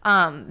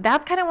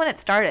 That's kind of when it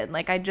started.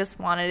 Like I just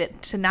wanted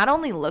it to not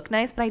only look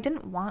nice, but I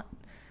didn't want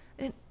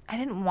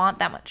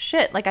that much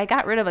shit. Like I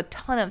got rid of a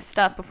ton of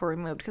stuff before we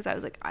moved because I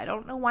was like, I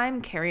don't know why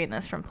I'm carrying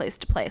this from place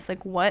to place.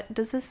 Like what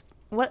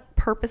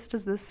purpose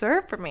does this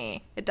serve for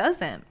me? It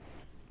doesn't.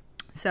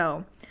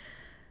 So,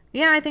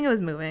 yeah, I think it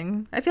was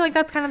moving. I feel like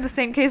that's kind of the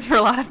same case for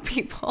a lot of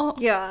people.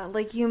 Yeah,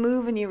 like you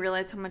move and you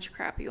realize how much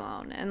crap you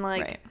own. And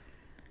like, right.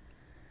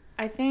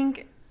 I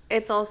think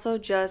it's also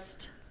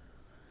just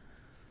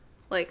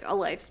like a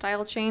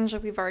lifestyle change,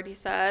 like we've already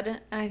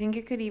said. And I think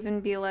it could even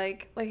be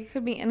like it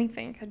could be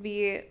anything. It could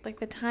be like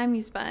the time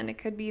you spend. It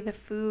could be the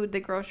food, the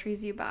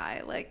groceries you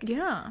buy. Like,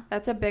 yeah,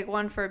 that's a big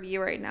one for me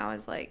right now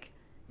is like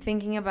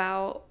thinking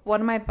about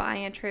what am I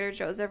buying at Trader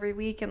Joe's every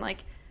week, and like,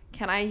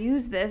 can I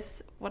use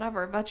this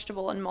whatever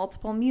vegetable in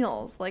multiple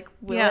meals? Like,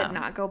 will it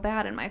not go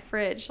bad in my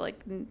fridge?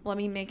 Like, let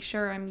me make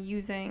sure I'm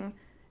using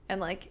and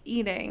like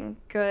eating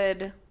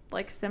good,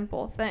 like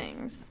simple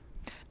things.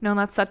 No,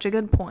 that's such a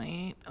good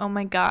point. Oh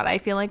my God. I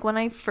feel like when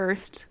I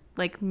first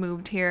like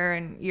moved here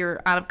and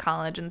you're out of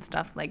college and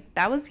stuff, like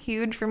that was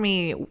huge for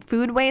me.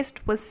 Food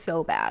waste was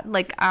so bad.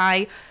 Like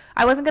I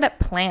wasn't good at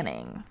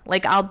planning.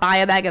 Like I'll buy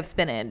a bag of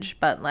spinach,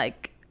 but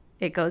like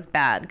it goes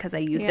bad because I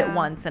used it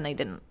once and I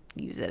didn't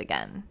use it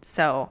again.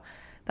 So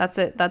that's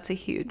a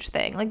huge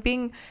thing. Like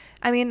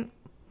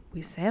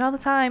we say it all the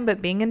time,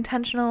 but being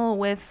intentional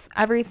with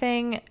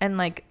everything and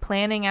like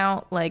planning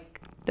out like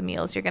the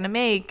meals you're going to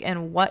make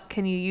and what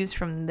can you use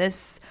from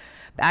this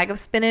bag of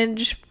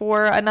spinach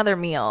for another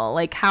meal.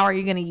 Like, how are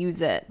you going to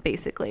use it,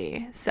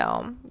 basically?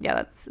 So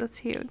yeah, that's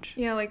huge.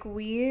 Yeah, like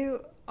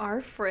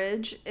our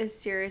fridge is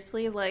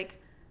seriously like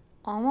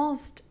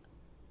almost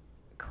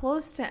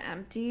close to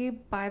empty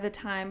by the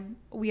time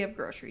we have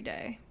grocery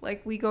day.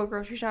 Like, we go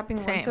grocery shopping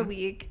once a Same.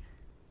 week,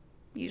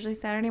 usually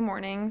Saturday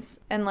mornings,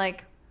 and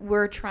like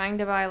we're trying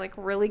to buy like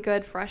really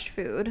good fresh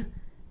food,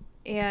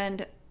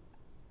 and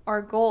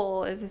our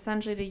goal is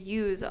essentially to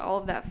use all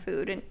of that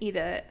food and eat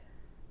it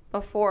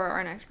before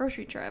our next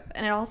grocery trip.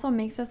 And it also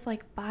makes us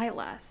like buy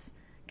less,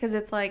 because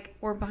it's like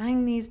we're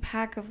buying these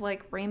pack of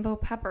like rainbow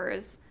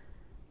peppers.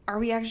 Are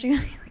we actually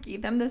gonna like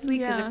eat them this week?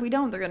 Because Yeah. if we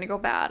don't, they're gonna go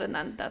bad, and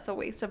then that's a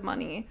waste of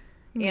money,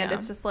 and Yeah.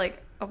 it's just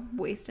like a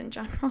waste in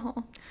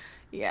general.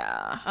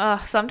 Yeah.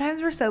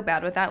 Sometimes we're so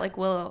bad with that. Like,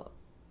 we'll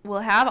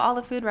have all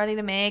the food ready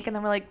to make, and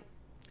then we're like,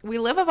 we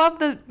live above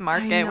the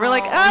market. We're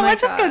like, know. oh, Oh my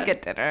let's just go God.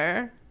 get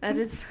dinner. That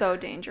is so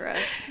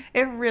dangerous.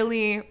 It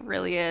really,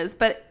 really is.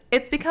 But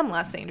it's become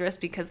less dangerous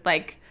because,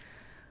 like,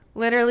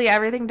 literally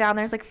everything down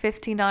there is like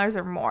 $15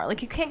 or more.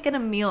 Like, you can't get a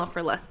meal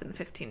for less than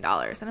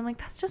 $15. And I'm like,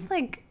 that's just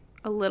like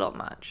a little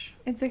much.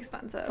 It's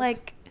expensive.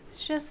 Like,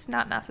 it's just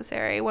not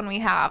necessary when we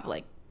have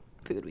like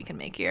food we can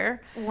make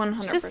here. 100%.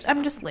 It's just,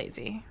 I'm just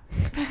lazy.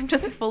 I'm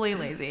just fully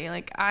lazy.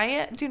 Like,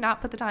 I do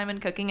not put the time in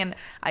cooking. And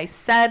I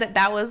said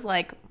that was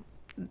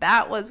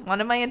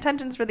one of my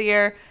intentions for the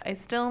year. I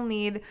still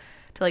need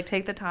to like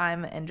take the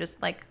time and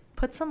just like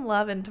put some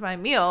love into my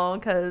meal,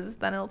 because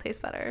then it'll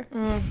taste better.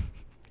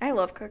 I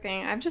love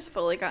cooking. I've just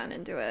fully gotten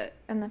into it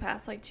in the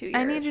past like 2 years.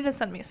 I need you to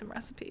send me some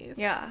recipes.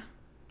 Yeah,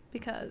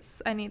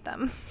 Because I need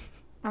them.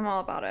 I'm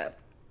all about it.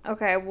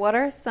 Okay, what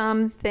are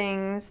some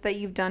things that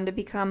you've done to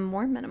become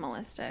more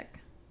minimalistic?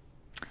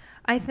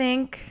 I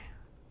think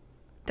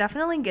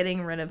definitely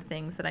getting rid of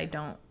things that I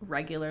don't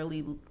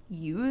regularly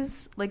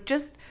use. Like,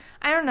 just,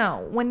 I don't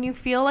know, when you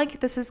feel like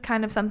this is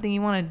kind of something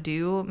you want to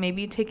do,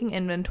 maybe taking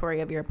inventory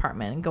of your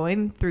apartment and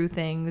going through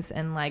things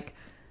and like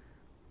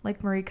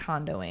Marie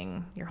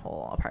Kondoing your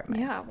whole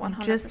apartment. Yeah, Like,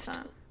 100%. just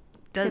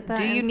do Get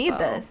that you need inspo.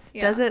 this?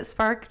 Yeah. Does it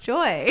spark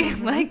joy?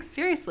 Like,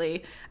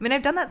 seriously. I mean,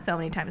 I've done that so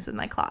many times with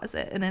my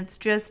closet, and it's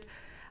just,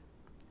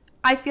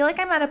 I feel like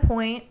I'm at a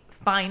point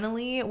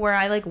finally where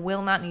I like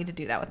will not need to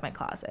do that with my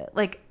closet.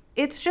 Like,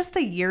 it's just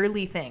a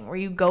yearly thing where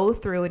you go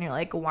through and you're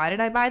like, why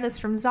did I buy this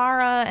from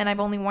Zara and I've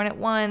only worn it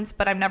once,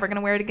 but I'm never going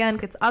to wear it again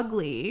because it's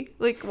ugly?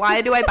 Like, why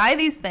do I buy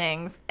these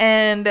things?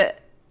 And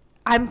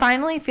I'm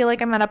finally feel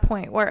like I'm at a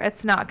point where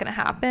it's not going to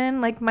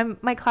happen. Like,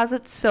 my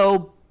closet's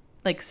so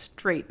like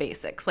straight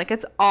basics. Like,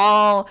 it's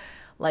all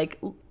like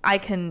I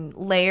can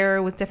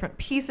layer with different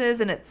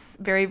pieces, and it's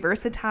very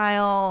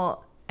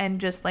versatile,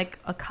 and just like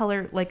a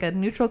color, like a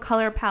neutral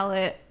color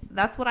palette.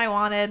 That's what I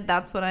wanted.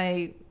 That's what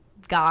I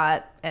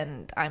got,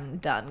 and I'm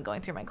done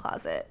going through my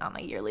closet on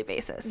a yearly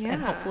basis.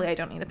 And Yeah. hopefully I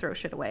don't need to throw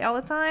shit away all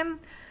the time.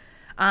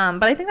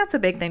 But I think that's a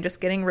big thing,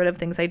 just getting rid of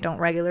things I don't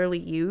regularly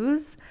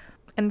use,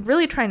 and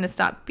really trying to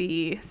stop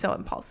be so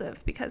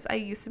impulsive, because I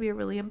used to be a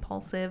really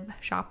impulsive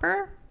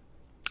shopper,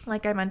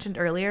 like I mentioned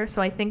earlier.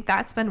 So I think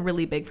that's been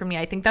really big for me.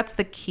 I think that's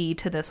the key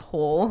to this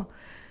whole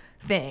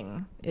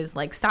thing, is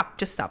like stop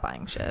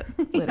buying shit,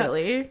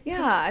 literally.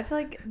 Yeah, I feel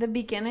like the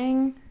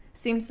beginning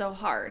seems so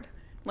hard.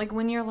 Like,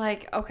 when you're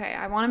like, okay,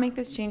 I want to make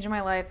this change in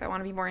my life. I want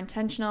to be more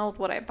intentional with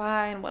what I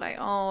buy and what I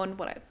own,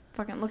 what I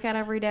fucking look at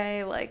every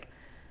day. Like,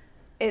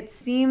 it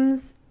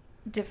seems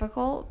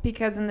difficult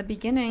because in the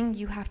beginning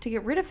you have to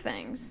get rid of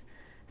things.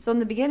 So in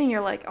the beginning you're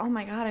like, oh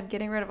my God, I'm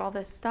getting rid of all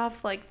this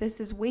stuff. Like,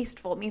 this is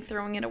wasteful, me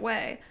throwing it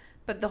away.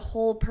 But the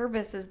whole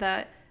purpose is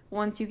that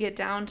once you get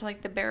down to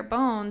like the bare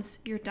bones,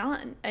 you're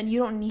done. And you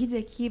don't need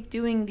to keep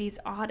doing these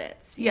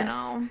audits, you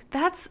know?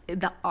 That's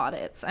the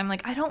audits. I'm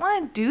like, I don't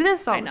want to do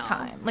this all I the know.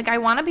 time. Like, I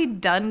want to be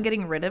done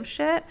getting rid of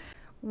shit.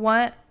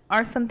 What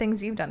are some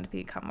things you've done to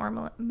become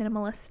more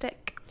minimalistic?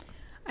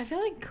 I feel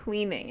like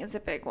cleaning is a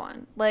big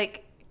one.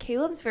 Like,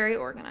 Caleb's very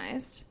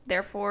organized,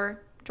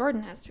 therefore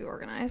Jordan has to be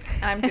organized,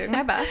 and I'm doing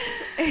my best.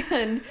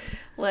 And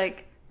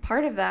like,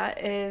 part of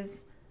that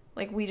is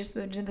like, we just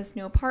moved into this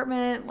new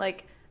apartment.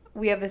 Like,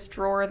 we have this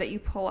drawer that you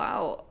pull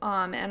out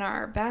in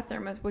our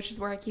bathroom, which is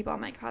where I keep all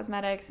my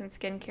cosmetics and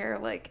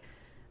skincare. Like,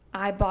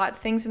 I bought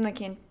things from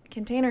the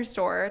container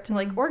store to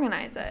like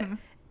organize it.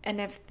 And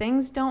if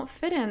things don't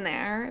fit in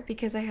there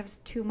because I have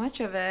too much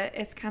of it,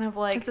 it's kind of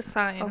like, It's a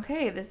sign.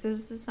 okay, this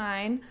is a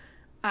sign.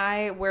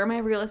 Where am I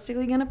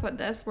realistically going to put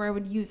this, where I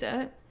would use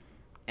it?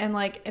 And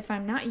like, if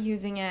I'm not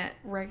using it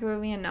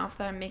regularly enough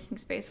that I'm making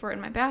space for it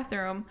in my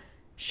bathroom,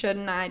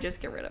 shouldn't I just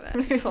get rid of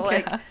it? So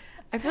like, Yeah.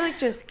 I feel like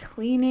just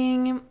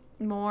cleaning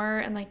more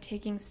and like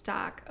taking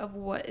stock of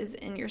what is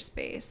in your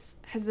space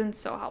has been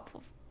so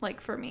helpful, like,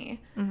 for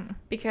me,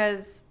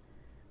 because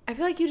I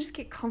feel like you just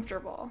get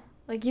comfortable.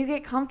 Like, you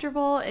get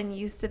comfortable and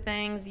used to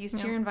things, used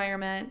to your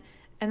environment,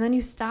 and then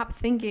you stop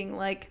thinking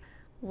like,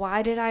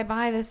 why did I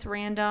buy this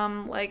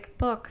random like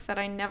book that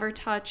I never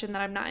touch and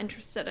that I'm not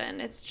interested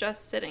in? It's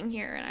just sitting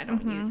here and I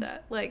don't use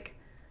it. Like,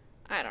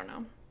 I don't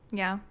know.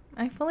 Yeah,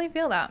 I fully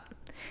feel that.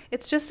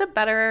 It's just a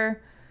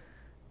better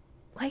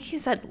like you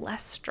said,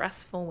 less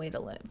stressful way to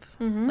live.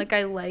 Mhm. Like,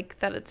 I like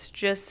that it's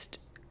just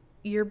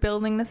you're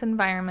building this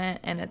environment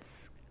and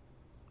it's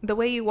the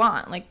way you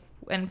want. Like,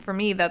 and for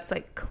me, that's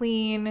like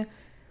clean,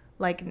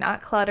 like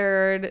not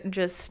cluttered,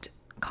 just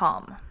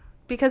calm.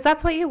 Because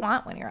that's what you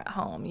want when you're at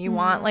home. You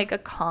want like a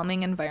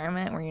calming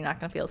environment where you're not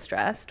going to feel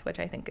stressed, which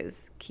I think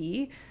is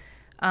key.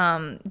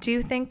 Do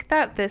you think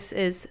that this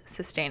is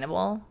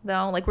sustainable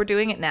though? Like, we're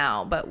doing it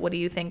now, but what do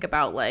you think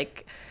about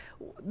like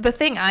the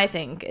thing I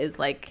think is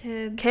like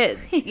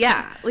kids.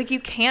 Yeah. Like, you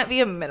can't be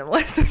a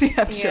minimalist when you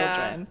have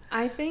children.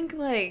 I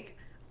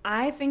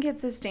think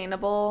it's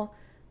sustainable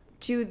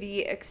to the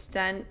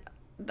extent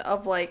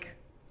of like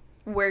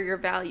where your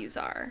values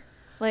are.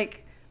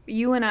 Like,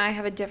 you and I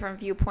have a different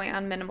viewpoint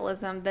on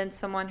minimalism than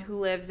someone who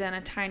lives in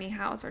a tiny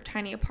house or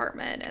tiny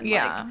apartment. And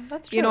Yeah, like,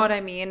 that's true. you know what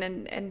I mean?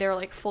 And they're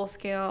like full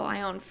scale,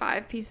 I own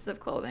 5 pieces of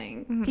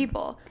clothing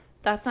people.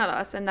 That's not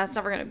us, and that's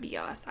never going to be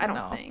us, I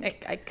don't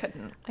think. I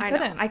couldn't. I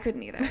know, I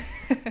couldn't either.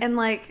 And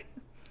like,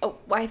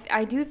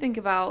 I do think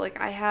about, like,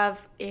 I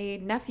have a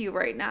nephew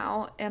right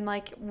now, and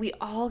like, we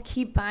all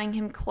keep buying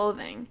him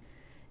clothing,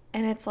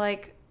 and it's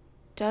like,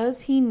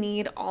 does he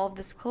need all of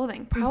this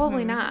clothing?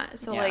 Probably not.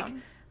 So Yeah. like,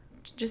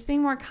 just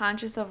being more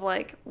conscious of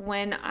like,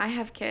 when I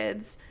have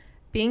kids,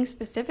 being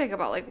specific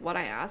about like what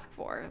I ask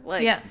for,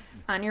 like,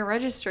 Yes. on your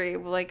registry,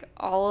 like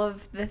all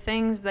of the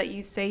things that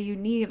you say you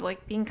need,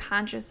 like being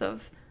conscious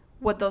of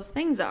what those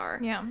things are.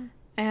 Yeah.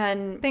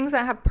 And Things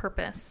that have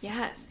purpose.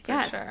 yes, For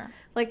yes. sure.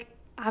 Like,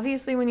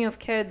 obviously when you have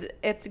kids,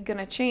 it's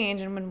gonna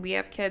change, and when we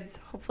have kids,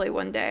 hopefully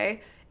one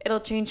day, it'll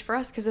change for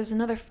us because there's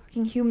another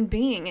fucking human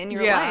being in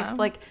your life.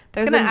 Like,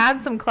 there's It's going to add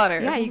some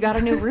clutter. yeah, you got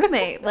a new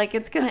roommate. Like,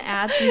 it's gonna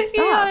add some stuff.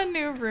 You got a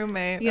new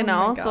roommate. You Oh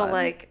know, my so God.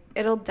 like,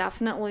 it'll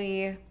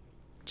definitely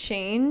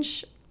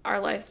change our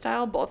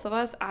lifestyle, both of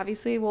us.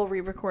 Obviously, we'll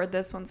re-record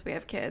this once we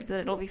have kids, and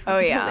it'll be fucking Oh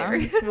yeah,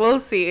 hilarious. we'll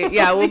see.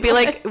 Yeah, we'll be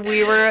like,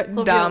 we were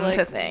We'll be dumb like,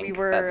 to think we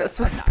were that this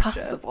was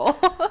obnoxious. possible.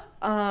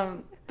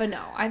 But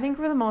no, I think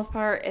for the most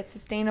part, it's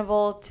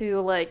sustainable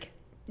to like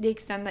the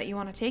extent that you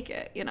want to take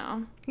it, you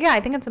know? Yeah, I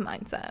think it's a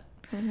mindset.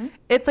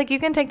 It's like you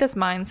can take this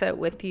mindset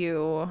with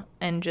you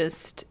and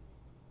just,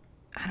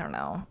 I don't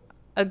know,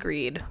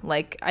 agreed.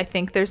 Like, I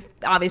think there's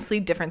obviously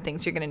different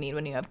things you're going to need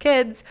when you have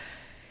kids.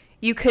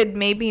 You could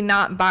maybe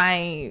not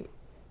buy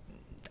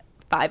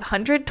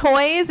 500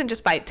 toys and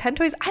just buy 10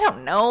 toys. I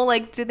don't know.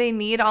 Like, do they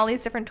need all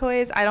these different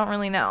toys? I don't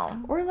really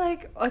know. Or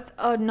like,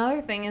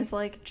 another thing is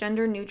like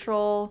gender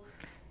neutral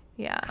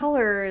Yeah.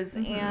 colors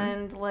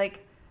and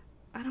like,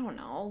 I don't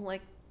know,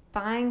 like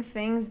buying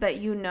things that,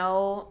 you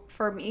know,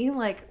 for me,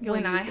 like You'll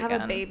when I use have a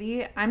again.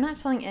 baby, I'm not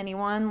telling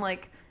anyone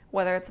like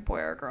whether it's a boy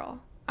or a girl.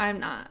 I'm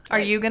not. Are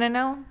Like, you going to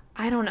know?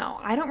 I don't know.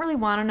 I don't really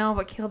want to know,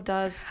 but Caleb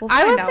does. We'll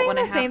I find was out saying when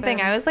the it same thing.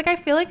 I happens. was like, I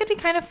feel like it'd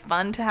be kind of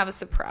fun to have a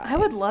surprise. I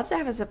would love to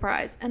have a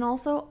surprise. And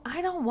also,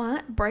 I don't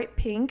want bright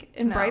pink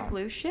and No. bright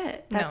blue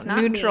shit. That's no,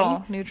 not neutral,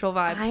 me. neutral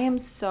vibes. I am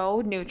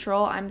so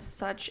neutral. I'm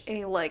such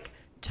a like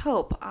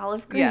taupe,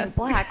 olive green, Yes.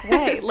 black,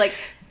 white. Like,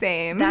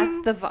 same.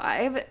 that's the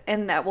vibe,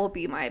 and that will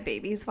be my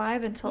baby's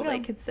vibe until they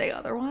Yeah. could say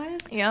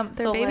otherwise. Yep,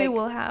 their So, baby like,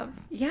 will have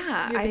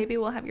Yeah, your baby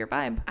will have your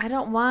vibe. I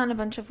don't want a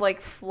bunch of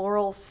like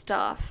floral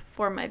stuff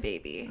for my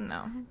baby.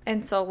 No.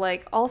 And so,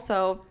 like,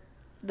 also,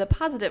 the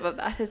positive of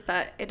that is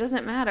that it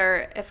doesn't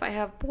matter if I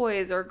have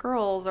boys or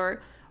girls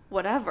or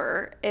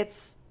whatever.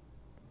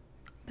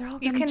 They're all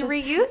You gonna can just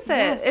reuse it.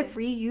 Yes, It's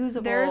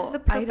reusable. There's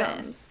the items.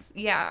 purpose.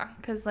 Yeah,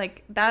 cuz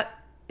like that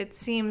it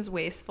seems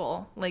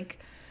wasteful. Like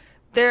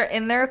they're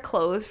in their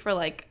clothes for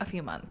like a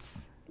few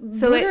months.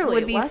 So Literally, it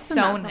would be less than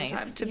so that nice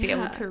sometimes. to be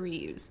able Yeah. to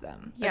reuse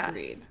them. Yes.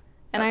 Agreed.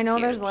 And I That's know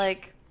there's huge.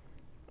 like,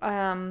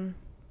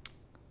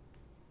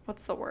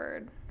 what's the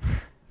word?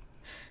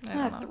 It's I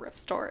not don't a know. thrift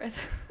store.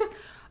 It's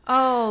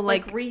Oh,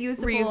 like like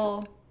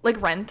reusable. like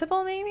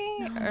rentable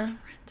maybe? No, Or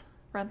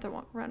rent the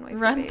runway. For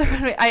rent the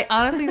babies. runway. I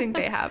honestly think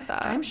they have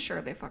that. I'm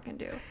sure they fucking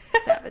do.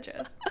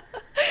 Savages.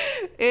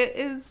 It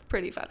is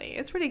pretty funny.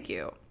 It's pretty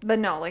cute. But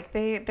no, like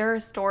there are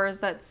stores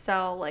that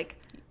sell like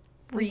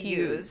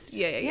reused.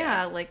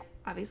 Yeah. Like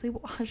obviously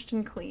washed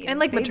and clean. And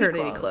like baby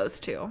maternity clothes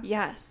too.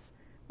 Yes.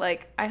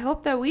 Like I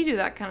hope that we do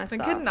that kind of I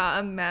stuff. could not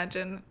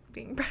imagine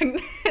being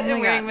pregnant Oh my and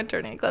wearing God.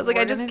 maternity clothes. Like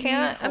I We're just gonna be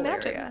can't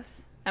imagine.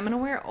 hilarious. I'm gonna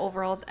wear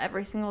overalls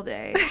every single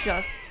day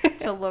just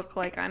to look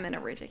like I'm in a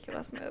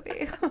ridiculous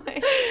movie.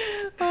 Like,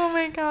 Oh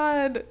my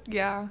god.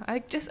 Yeah. I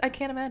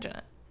can't imagine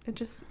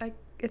it.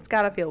 It's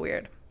gotta feel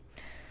weird.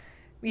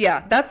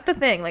 Yeah, that's the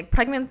thing. Like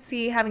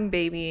pregnancy, having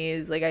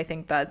babies, like I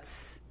think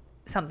that's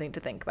something to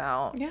think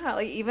about. yeah,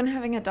 like even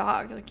having a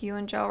dog. Like you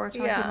and Joe were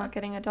talking Yeah. about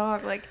getting a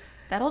dog. Like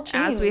that'll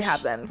change. As we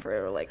have been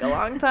for like a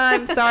long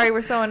time. Sorry,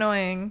 we're so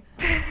annoying.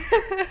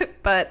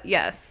 But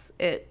yes,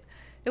 it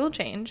will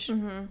change.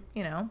 Mm-hmm.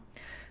 You know.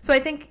 So I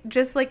think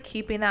just like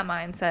keeping that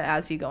mindset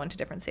as you go into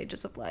different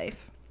stages of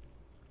life.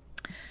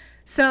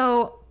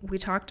 So we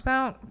talked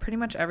about pretty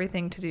much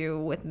everything to do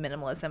with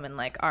minimalism and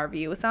like our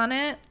views on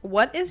it.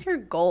 What is your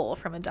goal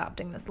from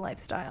adopting this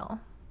lifestyle?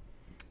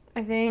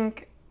 I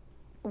think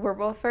we're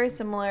both very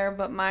similar,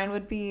 but mine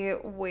would be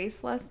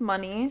waste less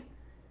money,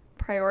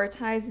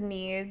 prioritize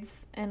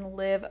needs and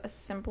live a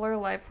simpler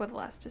life with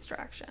less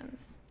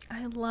distractions.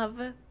 I love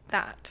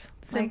that.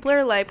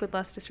 Simpler life with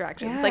less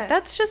distractions. Yes. Like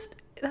that's just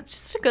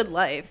a good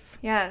life.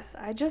 Yes,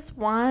 I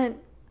don't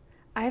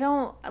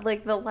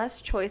like the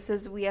less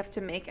choices we have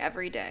to make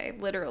every day,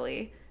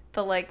 literally.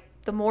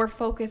 The more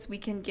focus we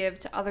can give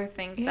to other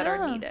things that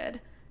are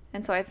needed.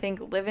 And so I think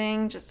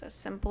living just a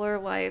simpler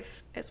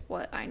life is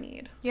what I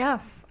need.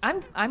 Yes,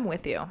 I'm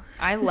with you.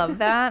 I love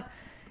that.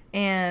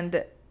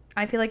 And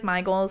I feel like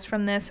my goals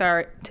from this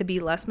are to be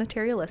less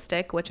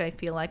materialistic, which I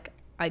feel like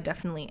I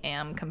definitely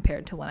am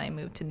compared to when I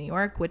moved to New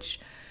York,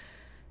 which,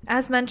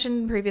 as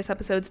mentioned in previous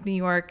episodes, New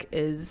York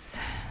is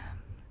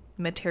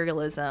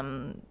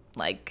materialism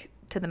like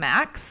to the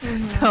max. Mm-hmm.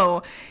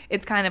 So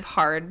it's kind of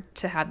hard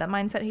to have that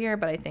mindset here,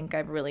 but I think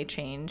I've really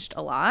changed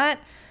a lot.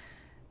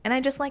 And I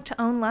just like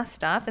to own less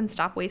stuff and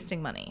stop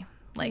wasting money.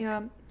 Like,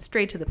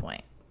 straight to the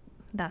point.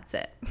 That's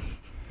it.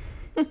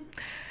 All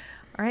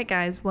right,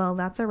 guys. Well,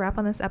 that's a wrap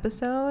on this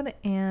episode.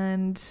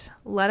 And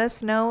let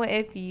us know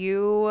if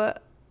you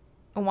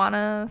want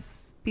to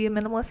be a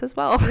minimalist as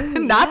well.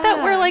 Not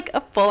that we're like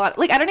a full-on...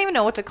 Like, I don't even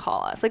know what to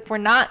call us. Like, we're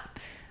not...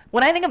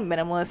 When I think of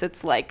minimalist,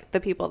 it's like the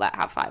people that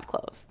have 5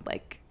 clothes.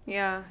 Like,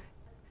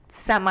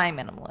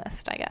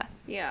 semi-minimalist, I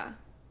guess. Yeah.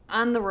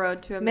 On the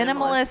road to a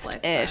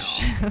minimalist-ish.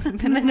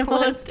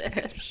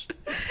 Minimalist-ish.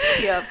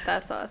 Yep,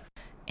 that's us.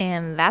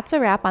 And that's a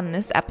wrap on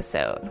this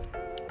episode.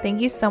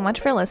 Thank you so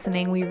much for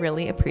listening. We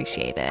really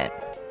appreciate it.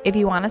 If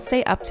you want to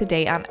stay up to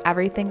date on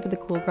everything for the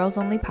Cool Girls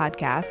Only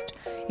podcast,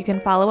 you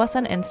can follow us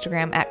on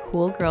Instagram at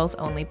Cool Girls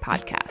Only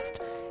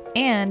Podcast.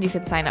 And you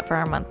can sign up for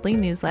our monthly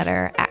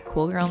newsletter at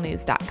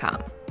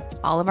coolgirlnews.com.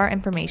 All of our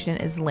information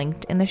is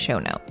linked in the show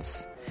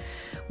notes.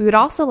 We would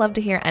also love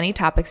to hear any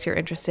topics you're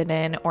interested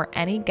in or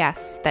any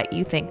guests that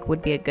you think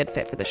would be a good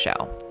fit for the show.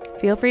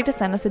 Feel free to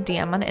send us a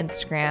DM on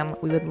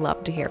Instagram. We would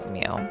love to hear from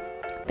you.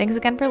 Thanks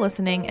again for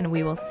listening, and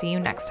we will see you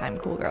next time,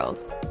 Cool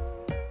Girls.